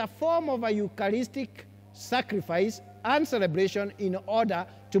 it is a form of a Eucharistic sacrifice and celebration in order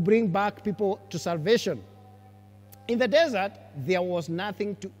to bring back people to salvation. In the desert, there was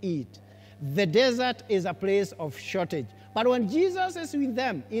nothing to eat. The desert is a place of shortage. But when Jesus is with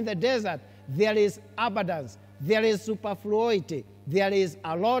them in the desert, there is abundance, there is superfluity, there is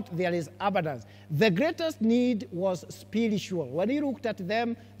a lot, there is abundance. The greatest need was spiritual. When he looked at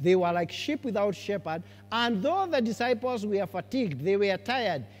them, they were like sheep without shepherd. And though the disciples were fatigued, they were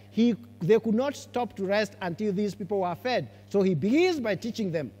tired, they could not stop to rest until these people were fed. So he begins by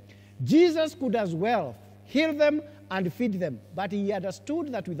teaching them. Jesus could as well heal them and feed them, but he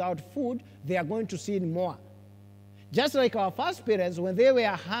understood that without food, they are going to sin more. Just like our first parents, when they were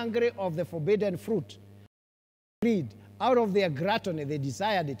hungry of the forbidden fruit, out of their gluttony, they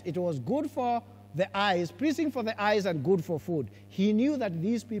desired it. It was good for the eyes, pleasing for the eyes, and good for food. He knew that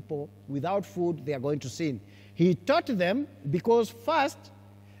these people, without food, they are going to sin. He taught them because first,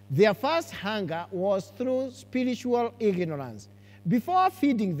 their first hunger was through spiritual ignorance. Before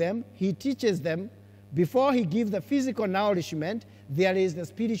feeding them, he teaches them. Before he gives the physical nourishment, there is the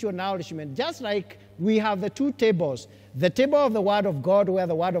spiritual nourishment. Just like we have the two tables, the table of the Word of God where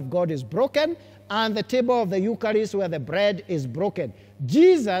the Word of God is broken, and the table of the Eucharist where the bread is broken.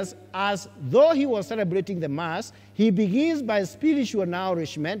 Jesus, as though he was celebrating the Mass, he begins by spiritual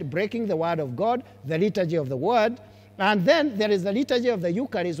nourishment, breaking the Word of God, the liturgy of the Word, and then there is the liturgy of the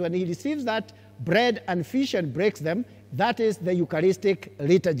Eucharist when he receives that bread and fish and breaks them. That is the Eucharistic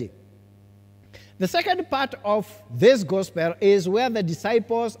liturgy. The second part of this gospel is where the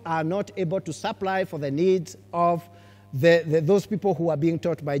disciples are not able to supply for the needs of those people who are being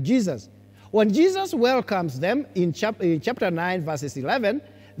taught by Jesus. When Jesus welcomes them in chapter 9, verses 11,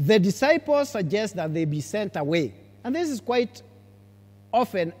 the disciples suggest that they be sent away. And this is quite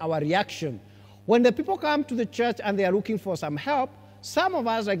often our reaction. When the people come to the church and they are looking for some help, some of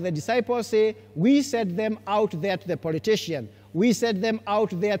us, like the disciples, say, we send them out there to the politician. We send them out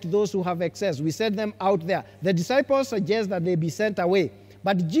there to those who have excess. We send them out there. The disciples suggest that they be sent away.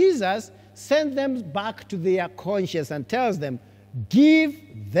 But Jesus sends them back to their conscience and tells them, give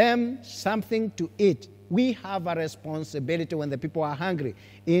them something to eat. We have a responsibility when the people are hungry.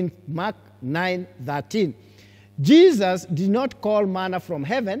 In Mark 9:13, Jesus did not call manna from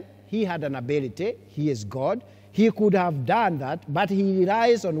heaven. He had an ability. He is God. He could have done that, but he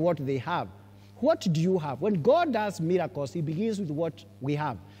relies on what they have. What do you have? When God does miracles, he begins with what we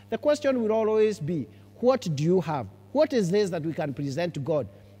have. The question will always be, what do you have? What is this that we can present to God?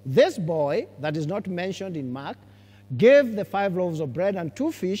 This boy, that is not mentioned in Mark, gave the 5 loaves of bread and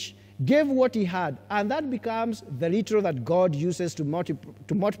 2 fish, gave what he had, and that becomes the little that God uses to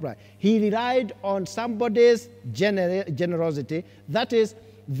multiply. He relied on somebody's generosity. That is,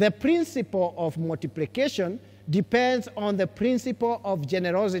 the principle of multiplication depends on the principle of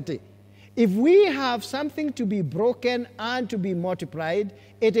generosity. If we have something to be broken and to be multiplied,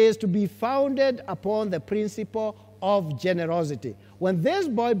 it is to be founded upon the principle of generosity. When this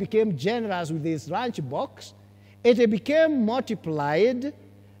boy became generous with his lunch box, it became multiplied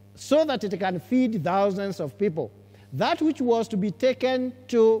so that it can feed thousands of people. That which was to be taken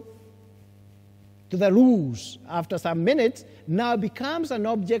to the loo after some minutes now becomes an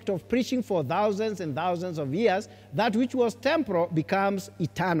object of preaching for thousands and thousands of years. That which was temporal becomes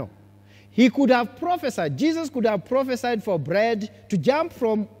eternal. He could have prophesied, Jesus could have prophesied for bread to jump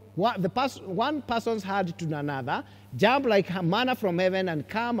from one person's head to another, jump like manna from heaven and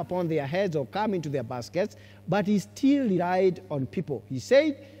come upon their heads or come into their baskets, but he still relied on people. He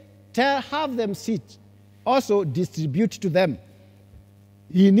said, have them sit, also distribute to them.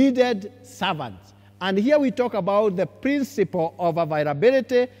 He needed servants. And here we talk about the principle of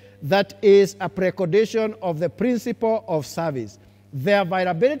availability that is a precondition of the principle of service. The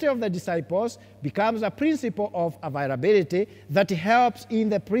availability of the disciples becomes a principle of availability that helps in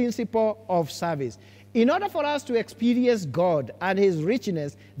the principle of service. In order for us to experience God and his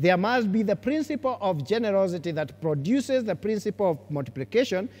richness, there must be the principle of generosity that produces the principle of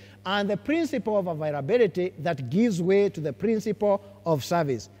multiplication and the principle of availability that gives way to the principle of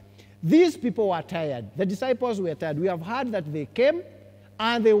service. These people were tired. The disciples were tired. We have heard that they came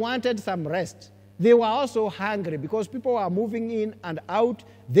and they wanted some rest. They were also hungry because people were moving in and out.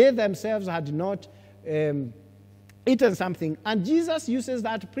 They themselves had not eaten something. And Jesus uses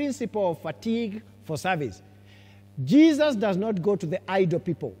that principle of fatigue for service. Jesus does not go to the idle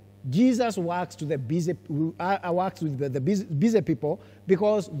people. Jesus works with the busy people,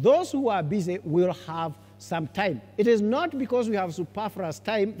 because those who are busy will have some time. It is not because we have superfluous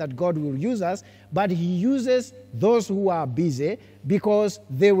time that God will use us, but he uses those who are busy because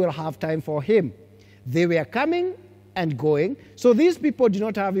they will have time for him. They were coming and going, so these people did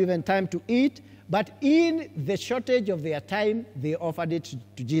not have even time to eat, but in the shortage of their time, they offered it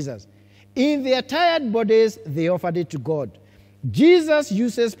to Jesus. In their tired bodies, they offered it to God. Jesus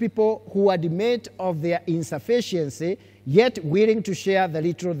uses people who admit of their insufficiency, yet willing to share the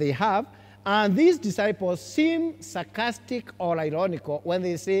little they have. And these disciples seem sarcastic or ironical when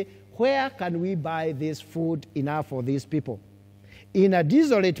they say, where can we buy this food enough for these people? In a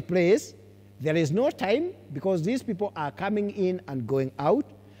desolate place, there is no time because these people are coming in and going out.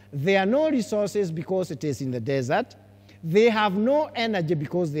 There are no resources because it is in the desert. They have no energy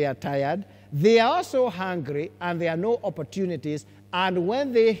because they are tired. They are also hungry and there are no opportunities. And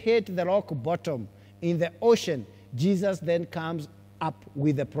when they hit the rock bottom in the ocean, Jesus then comes up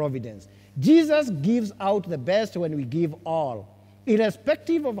with the providence. Jesus gives out the best when we give all.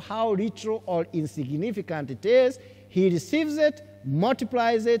 Irrespective of how little or insignificant it is, he receives it,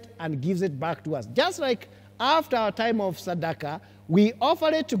 multiplies it, and gives it back to us. Just like after our time of Sadaka, we offer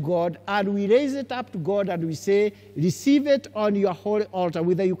it to God and we raise it up to God and we say, receive it on your holy altar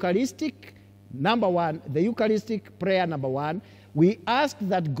with the Eucharistic number one, the Eucharistic prayer number one. We ask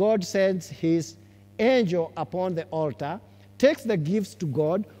that God sends his angel upon the altar, takes the gifts to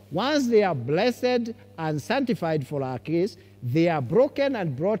God. Once they are blessed and sanctified for our case, they are broken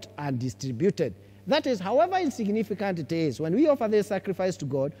and brought and distributed. That is, however insignificant it is, when we offer this sacrifice to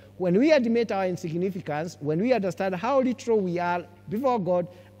God, when we admit our insignificance, when we understand how little we are before God,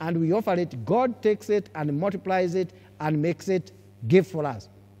 and we offer it, God takes it and multiplies it and makes it gift for us.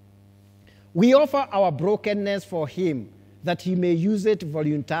 We offer our brokenness for him, that he may use it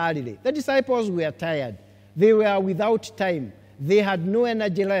voluntarily. The disciples were tired. They were without time. They had no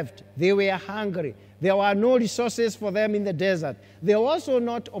energy left. They were hungry. There were no resources for them in the desert. There were also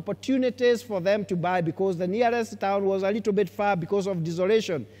not opportunities for them to buy because the nearest town was a little bit far because of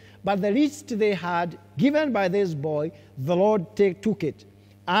desolation. But the least they had, given by this boy, the Lord took it.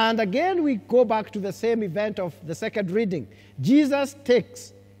 And again, we go back to the same event of the second reading. Jesus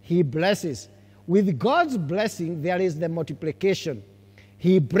takes, he blesses. With God's blessing, there is the multiplication.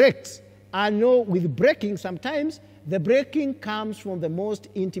 He breaks. And with breaking, sometimes the breaking comes from the most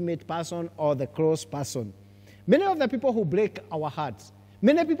intimate person or the close person. Many of the people who break our hearts,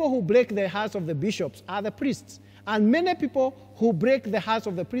 many people who break the hearts of the bishops are the priests. And many people who break the hearts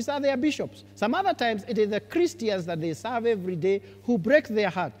of the priests are their bishops. Some other times it is the Christians that they serve every day who break their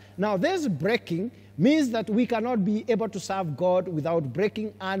heart. Now this breaking means that we cannot be able to serve God without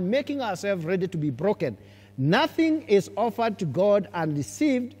breaking and making ourselves ready to be broken. Nothing is offered to God and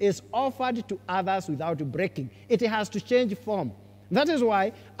received is offered to others without breaking. It has to change form. That is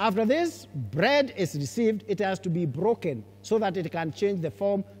why after this bread is received, it has to be broken so that it can change the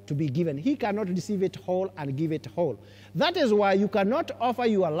form to be given. He cannot receive it whole and give it whole. That is why you cannot offer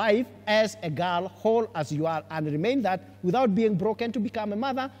your life as a girl whole as you are and remain that without being broken to become a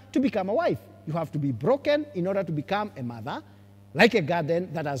mother, to become a wife. You have to be broken in order to become a mother, like a garden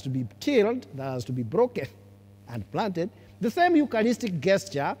that has to be tilled, that has to be broken and planted. The same Eucharistic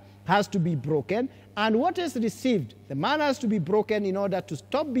gesture has to be broken, and what is received, the man has to be broken in order to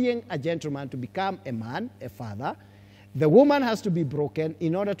stop being a gentleman to become a man, a father. The woman has to be broken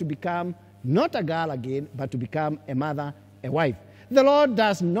in order to become not a girl again, but to become a mother, a wife. The Lord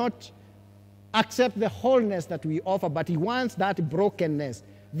does not accept the wholeness that we offer, but he wants that brokenness,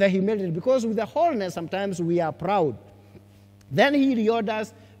 the humility, because with the wholeness sometimes we are proud. Then he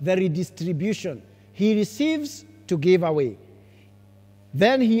reorders the redistribution. He receives to give away.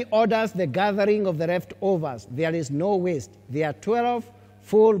 Then he orders the gathering of the leftovers. There is no waste. There are 12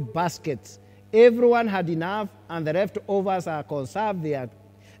 full baskets. Everyone had enough, and the leftovers are conserved. They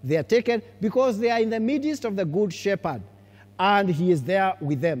are taken because they are in the midst of the good shepherd, and he is there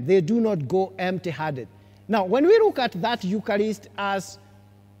with them. They do not go empty-handed. Now, when we look at that Eucharist, as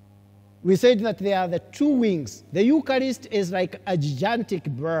we said that there are the two wings. The Eucharist is like a gigantic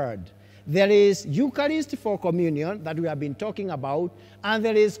bird. There is Eucharist for communion that we have been talking about, and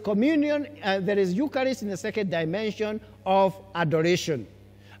there is communion, there is Eucharist in the second dimension of adoration.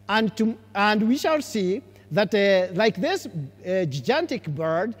 And we shall see that like this gigantic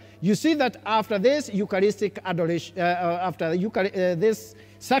bird, you see that after this Eucharistic adoration, after this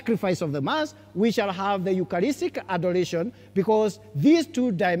sacrifice of the Mass, we shall have the Eucharistic adoration, because these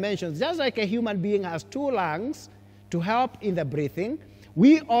two dimensions, just like a human being has two lungs to help in the breathing,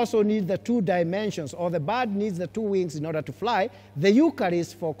 we also need the two dimensions, or the bird needs the two wings in order to fly. The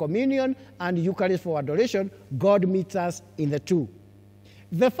Eucharist for communion and Eucharist for adoration, God meets us in the two.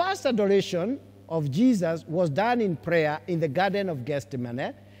 The first adoration of Jesus was done in prayer in the Garden of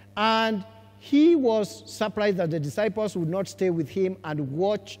Gethsemane, and he was surprised that the disciples would not stay with him and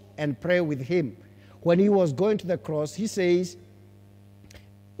watch and pray with him. When he was going to the cross, he says,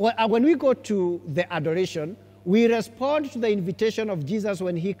 when we go to the adoration, we respond to the invitation of Jesus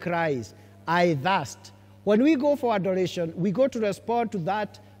when he cries, I thirst. When we go for adoration, we go to respond to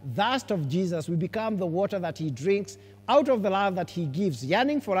that thirst of Jesus. We become the water that he drinks out of the love that he gives,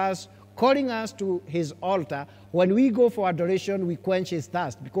 yearning for us, calling us to his altar. When we go for adoration, we quench his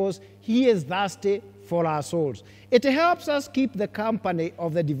thirst because he is thirsty for our souls. It helps us keep the company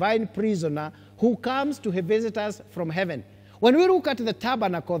of the divine prisoner who comes to visit us from heaven. When we look at the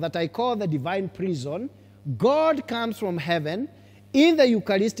tabernacle that I call the divine prison, God comes from heaven in the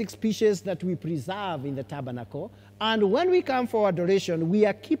Eucharistic species that we preserve in the tabernacle. And when we come for adoration, we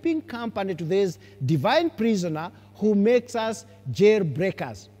are keeping company to this divine prisoner who makes us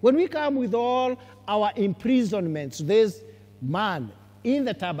jailbreakers. When we come with all our imprisonments, this man in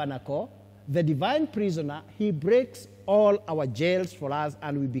the tabernacle, the divine prisoner, he breaks all our jails for us,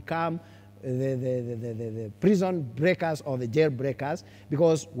 and we become the prison breakers or the jail breakers,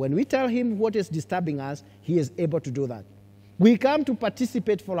 because when we tell him what is disturbing us, he is able to do that. We come to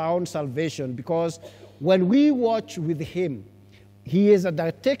participate for our own salvation, because when we watch with him, he is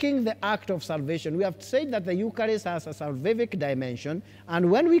undertaking the act of salvation. We have said that the Eucharist has a salvific dimension, and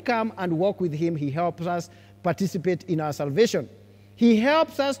when we come and walk with him, he helps us participate in our salvation. He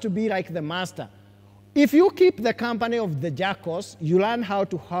helps us to be like the Master. If you keep the company of the jackals, you learn how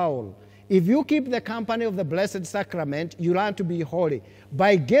to howl. If you keep the company of the Blessed Sacrament, you learn to be holy.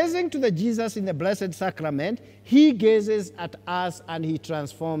 By gazing to the Jesus in the Blessed Sacrament, he gazes at us and he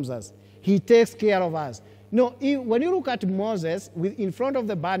transforms us. He takes care of us. No, when you look at Moses in front of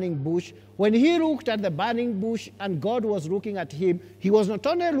the burning bush, when he looked at the burning bush and God was looking at him, he was not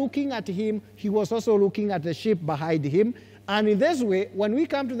only looking at him, he was also looking at the sheep behind him. And in this way, when we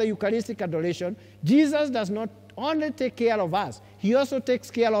come to the Eucharistic adoration, Jesus does not only take care of us, he also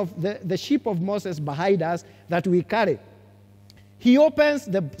takes care of the sheep of Moses behind us that we carry. He opens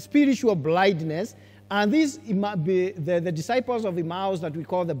the spiritual blindness, and these the disciples of Emmaus that we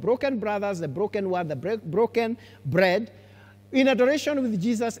call the broken brothers, the broken word, the broken bread, in adoration with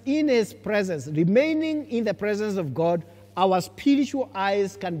Jesus in his presence, remaining in the presence of God, our spiritual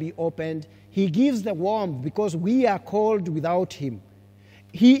eyes can be opened. He gives the warmth because we are cold without him.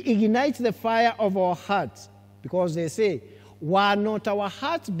 He ignites the fire of our hearts, because they say, were not our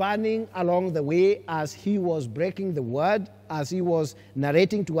hearts burning along the way as he was breaking the word, as he was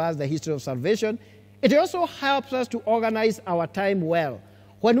narrating to us the history of salvation? It also helps us to organize our time well.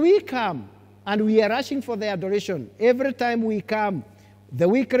 When we come and we are rushing for the adoration, every time we come, the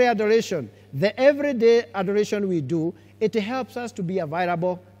weekly adoration, the everyday adoration we do, it helps us to be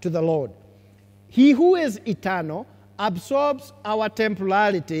available to the Lord. He who is eternal absorbs our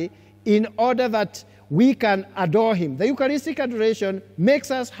temporality in order that we can adore him. The Eucharistic adoration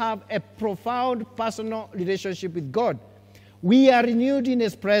makes us have a profound personal relationship with God. We are renewed in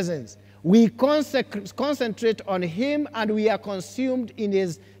his presence. We concentrate on him, and we are consumed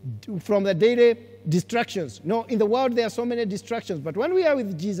from the daily distractions. No, in the world there are so many distractions, but when we are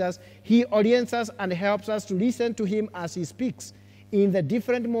with Jesus, he orients us and helps us to listen to him as he speaks in the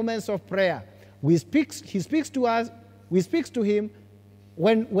different moments of prayer. He speaks to us, we speak to him.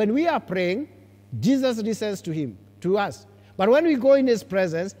 When we are praying, Jesus listens to us. But when we go in his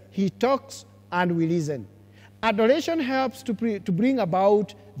presence, he talks and we listen. Adoration helps to bring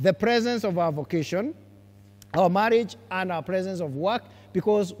about the presence of our vocation, our marriage, and our presence of work,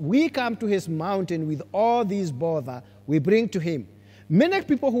 because we come to his mountain with all these bother we bring to him. Many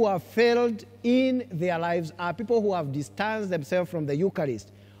people who have failed in their lives are people who have distanced themselves from the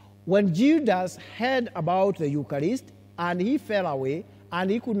Eucharist. When Judas heard about the Eucharist and he fell away and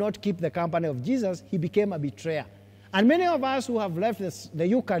he could not keep the company of Jesus, he became a betrayer. And many of us who have left the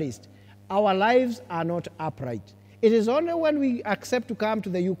Eucharist, our lives are not upright. It is only when we accept to come to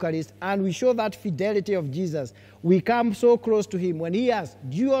the Eucharist and we show that fidelity of Jesus, we come so close to him. When he asks,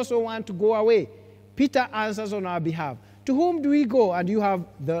 do you also want to go away? Peter answers on our behalf, to whom do we go? And you have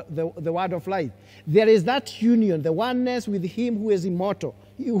the word of life. There is that union, the oneness with him who is immortal,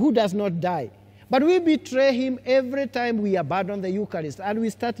 who does not die. But we betray him every time we abandon the Eucharist, and we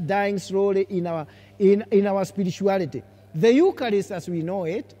start dying slowly in our spirituality. The Eucharist, as we know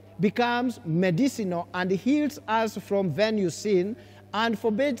it, becomes medicinal and heals us from venial sin and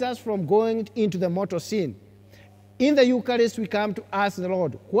forbids us from going into the mortal sin. In the Eucharist, we come to ask the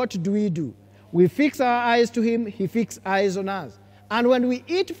Lord, what do? We fix our eyes to him, he fixes eyes on us. And when we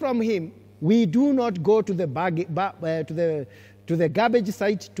eat from him, we do not go to the garbage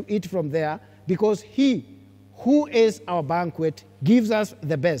site to eat from there, because he, who is our banquet, gives us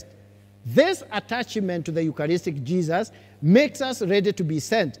the best. This attachment to the Eucharistic Jesus makes us ready to be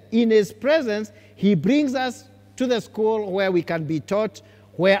sent. In his presence, he brings us to the school where we can be taught,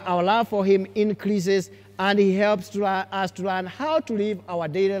 where our love for him increases, and he helps us to learn how to live our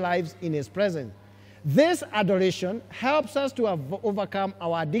daily lives in his presence. This adoration helps us to overcome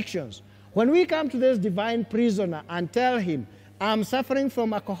our addictions. When we come to this divine prisoner and tell him, I'm suffering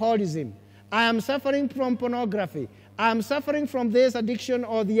from alcoholism, I am suffering from pornography, I am suffering from this addiction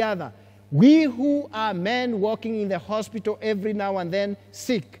or the other. We who are men walking in the hospital every now and then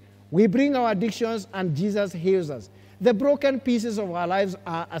sick, we bring our addictions and Jesus heals us. The broken pieces of our lives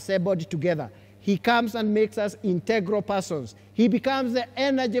are assembled together. He comes and makes us integral persons. He becomes the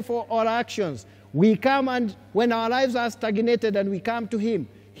energy for all actions. We come, and when our lives are stagnated and we come to him,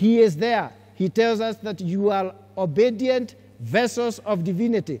 he is there. He tells us that you are obedient vessels of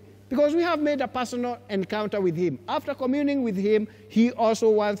divinity, because we have made a personal encounter with him. After communing with him, he also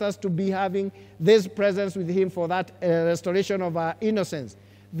wants us to be having this presence with him for that restoration of our innocence.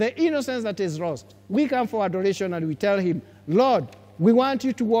 The innocence that is lost. We come for adoration and we tell him, Lord, we want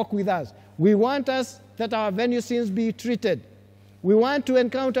you to walk with us. We want us that our venial sins be treated. We want to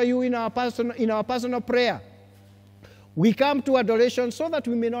encounter you in our personal prayer. We come to adoration so that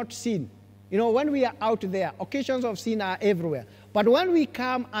we may not sin. You know, when we are out there, occasions of sin are everywhere. But when we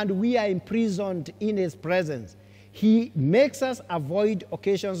come and we are imprisoned in his presence, he makes us avoid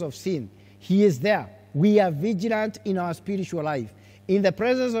occasions of sin. He is there. We are vigilant in our spiritual life. In the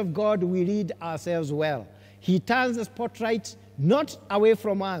presence of God, we lead ourselves well. He turns the spotlight not away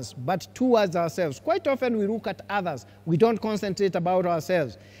from us, but towards ourselves. Quite often we look at others. We don't concentrate about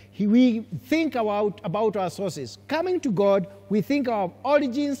ourselves. We think about our sources. Coming to God, we think of our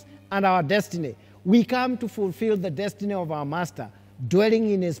origins and our destiny. We come to fulfill the destiny of our Master, dwelling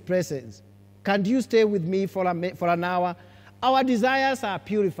in his presence. Can you stay with me for an hour? Our desires are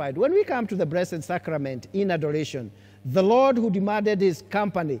purified. When we come to the Blessed Sacrament in adoration, the Lord who demanded his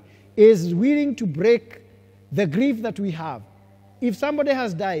company is willing to break the grief that we have. If somebody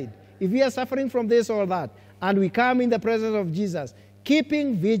has died, if we are suffering from this or that, and we come in the presence of Jesus,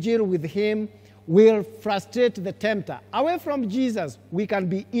 keeping vigil with him will frustrate the tempter. Away from Jesus, we can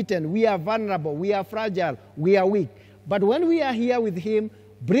be eaten. We are vulnerable. We are fragile. We are weak. But when we are here with him,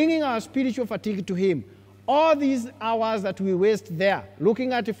 bringing our spiritual fatigue to him, all these hours that we waste there,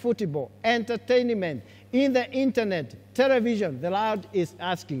 looking at football, entertainment, in the internet, television, the Lord is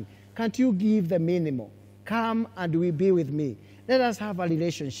asking, can't you give the minimal? Come and we be with me. Let us have a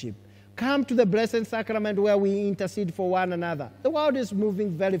relationship. Come to the Blessed Sacrament where we intercede for one another. The world is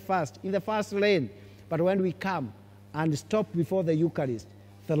moving very fast, in the fast lane. But when we come and stop before the Eucharist,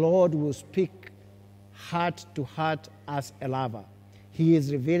 the Lord will speak heart to heart as a lover. He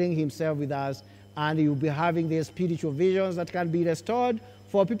is revealing himself with us, and you'll be having these spiritual visions that can be restored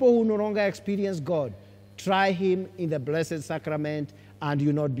for people who no longer experience God. Try him in the Blessed Sacrament, and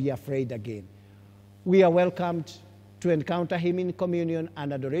you'll not be afraid again. We are welcomed to encounter him in communion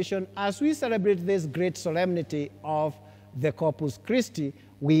and adoration. As we celebrate this great solemnity of the Corpus Christi,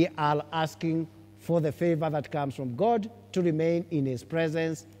 we are asking for the favor that comes from God to remain in his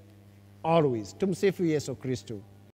presence always. Tumsifu Yesu Kristu.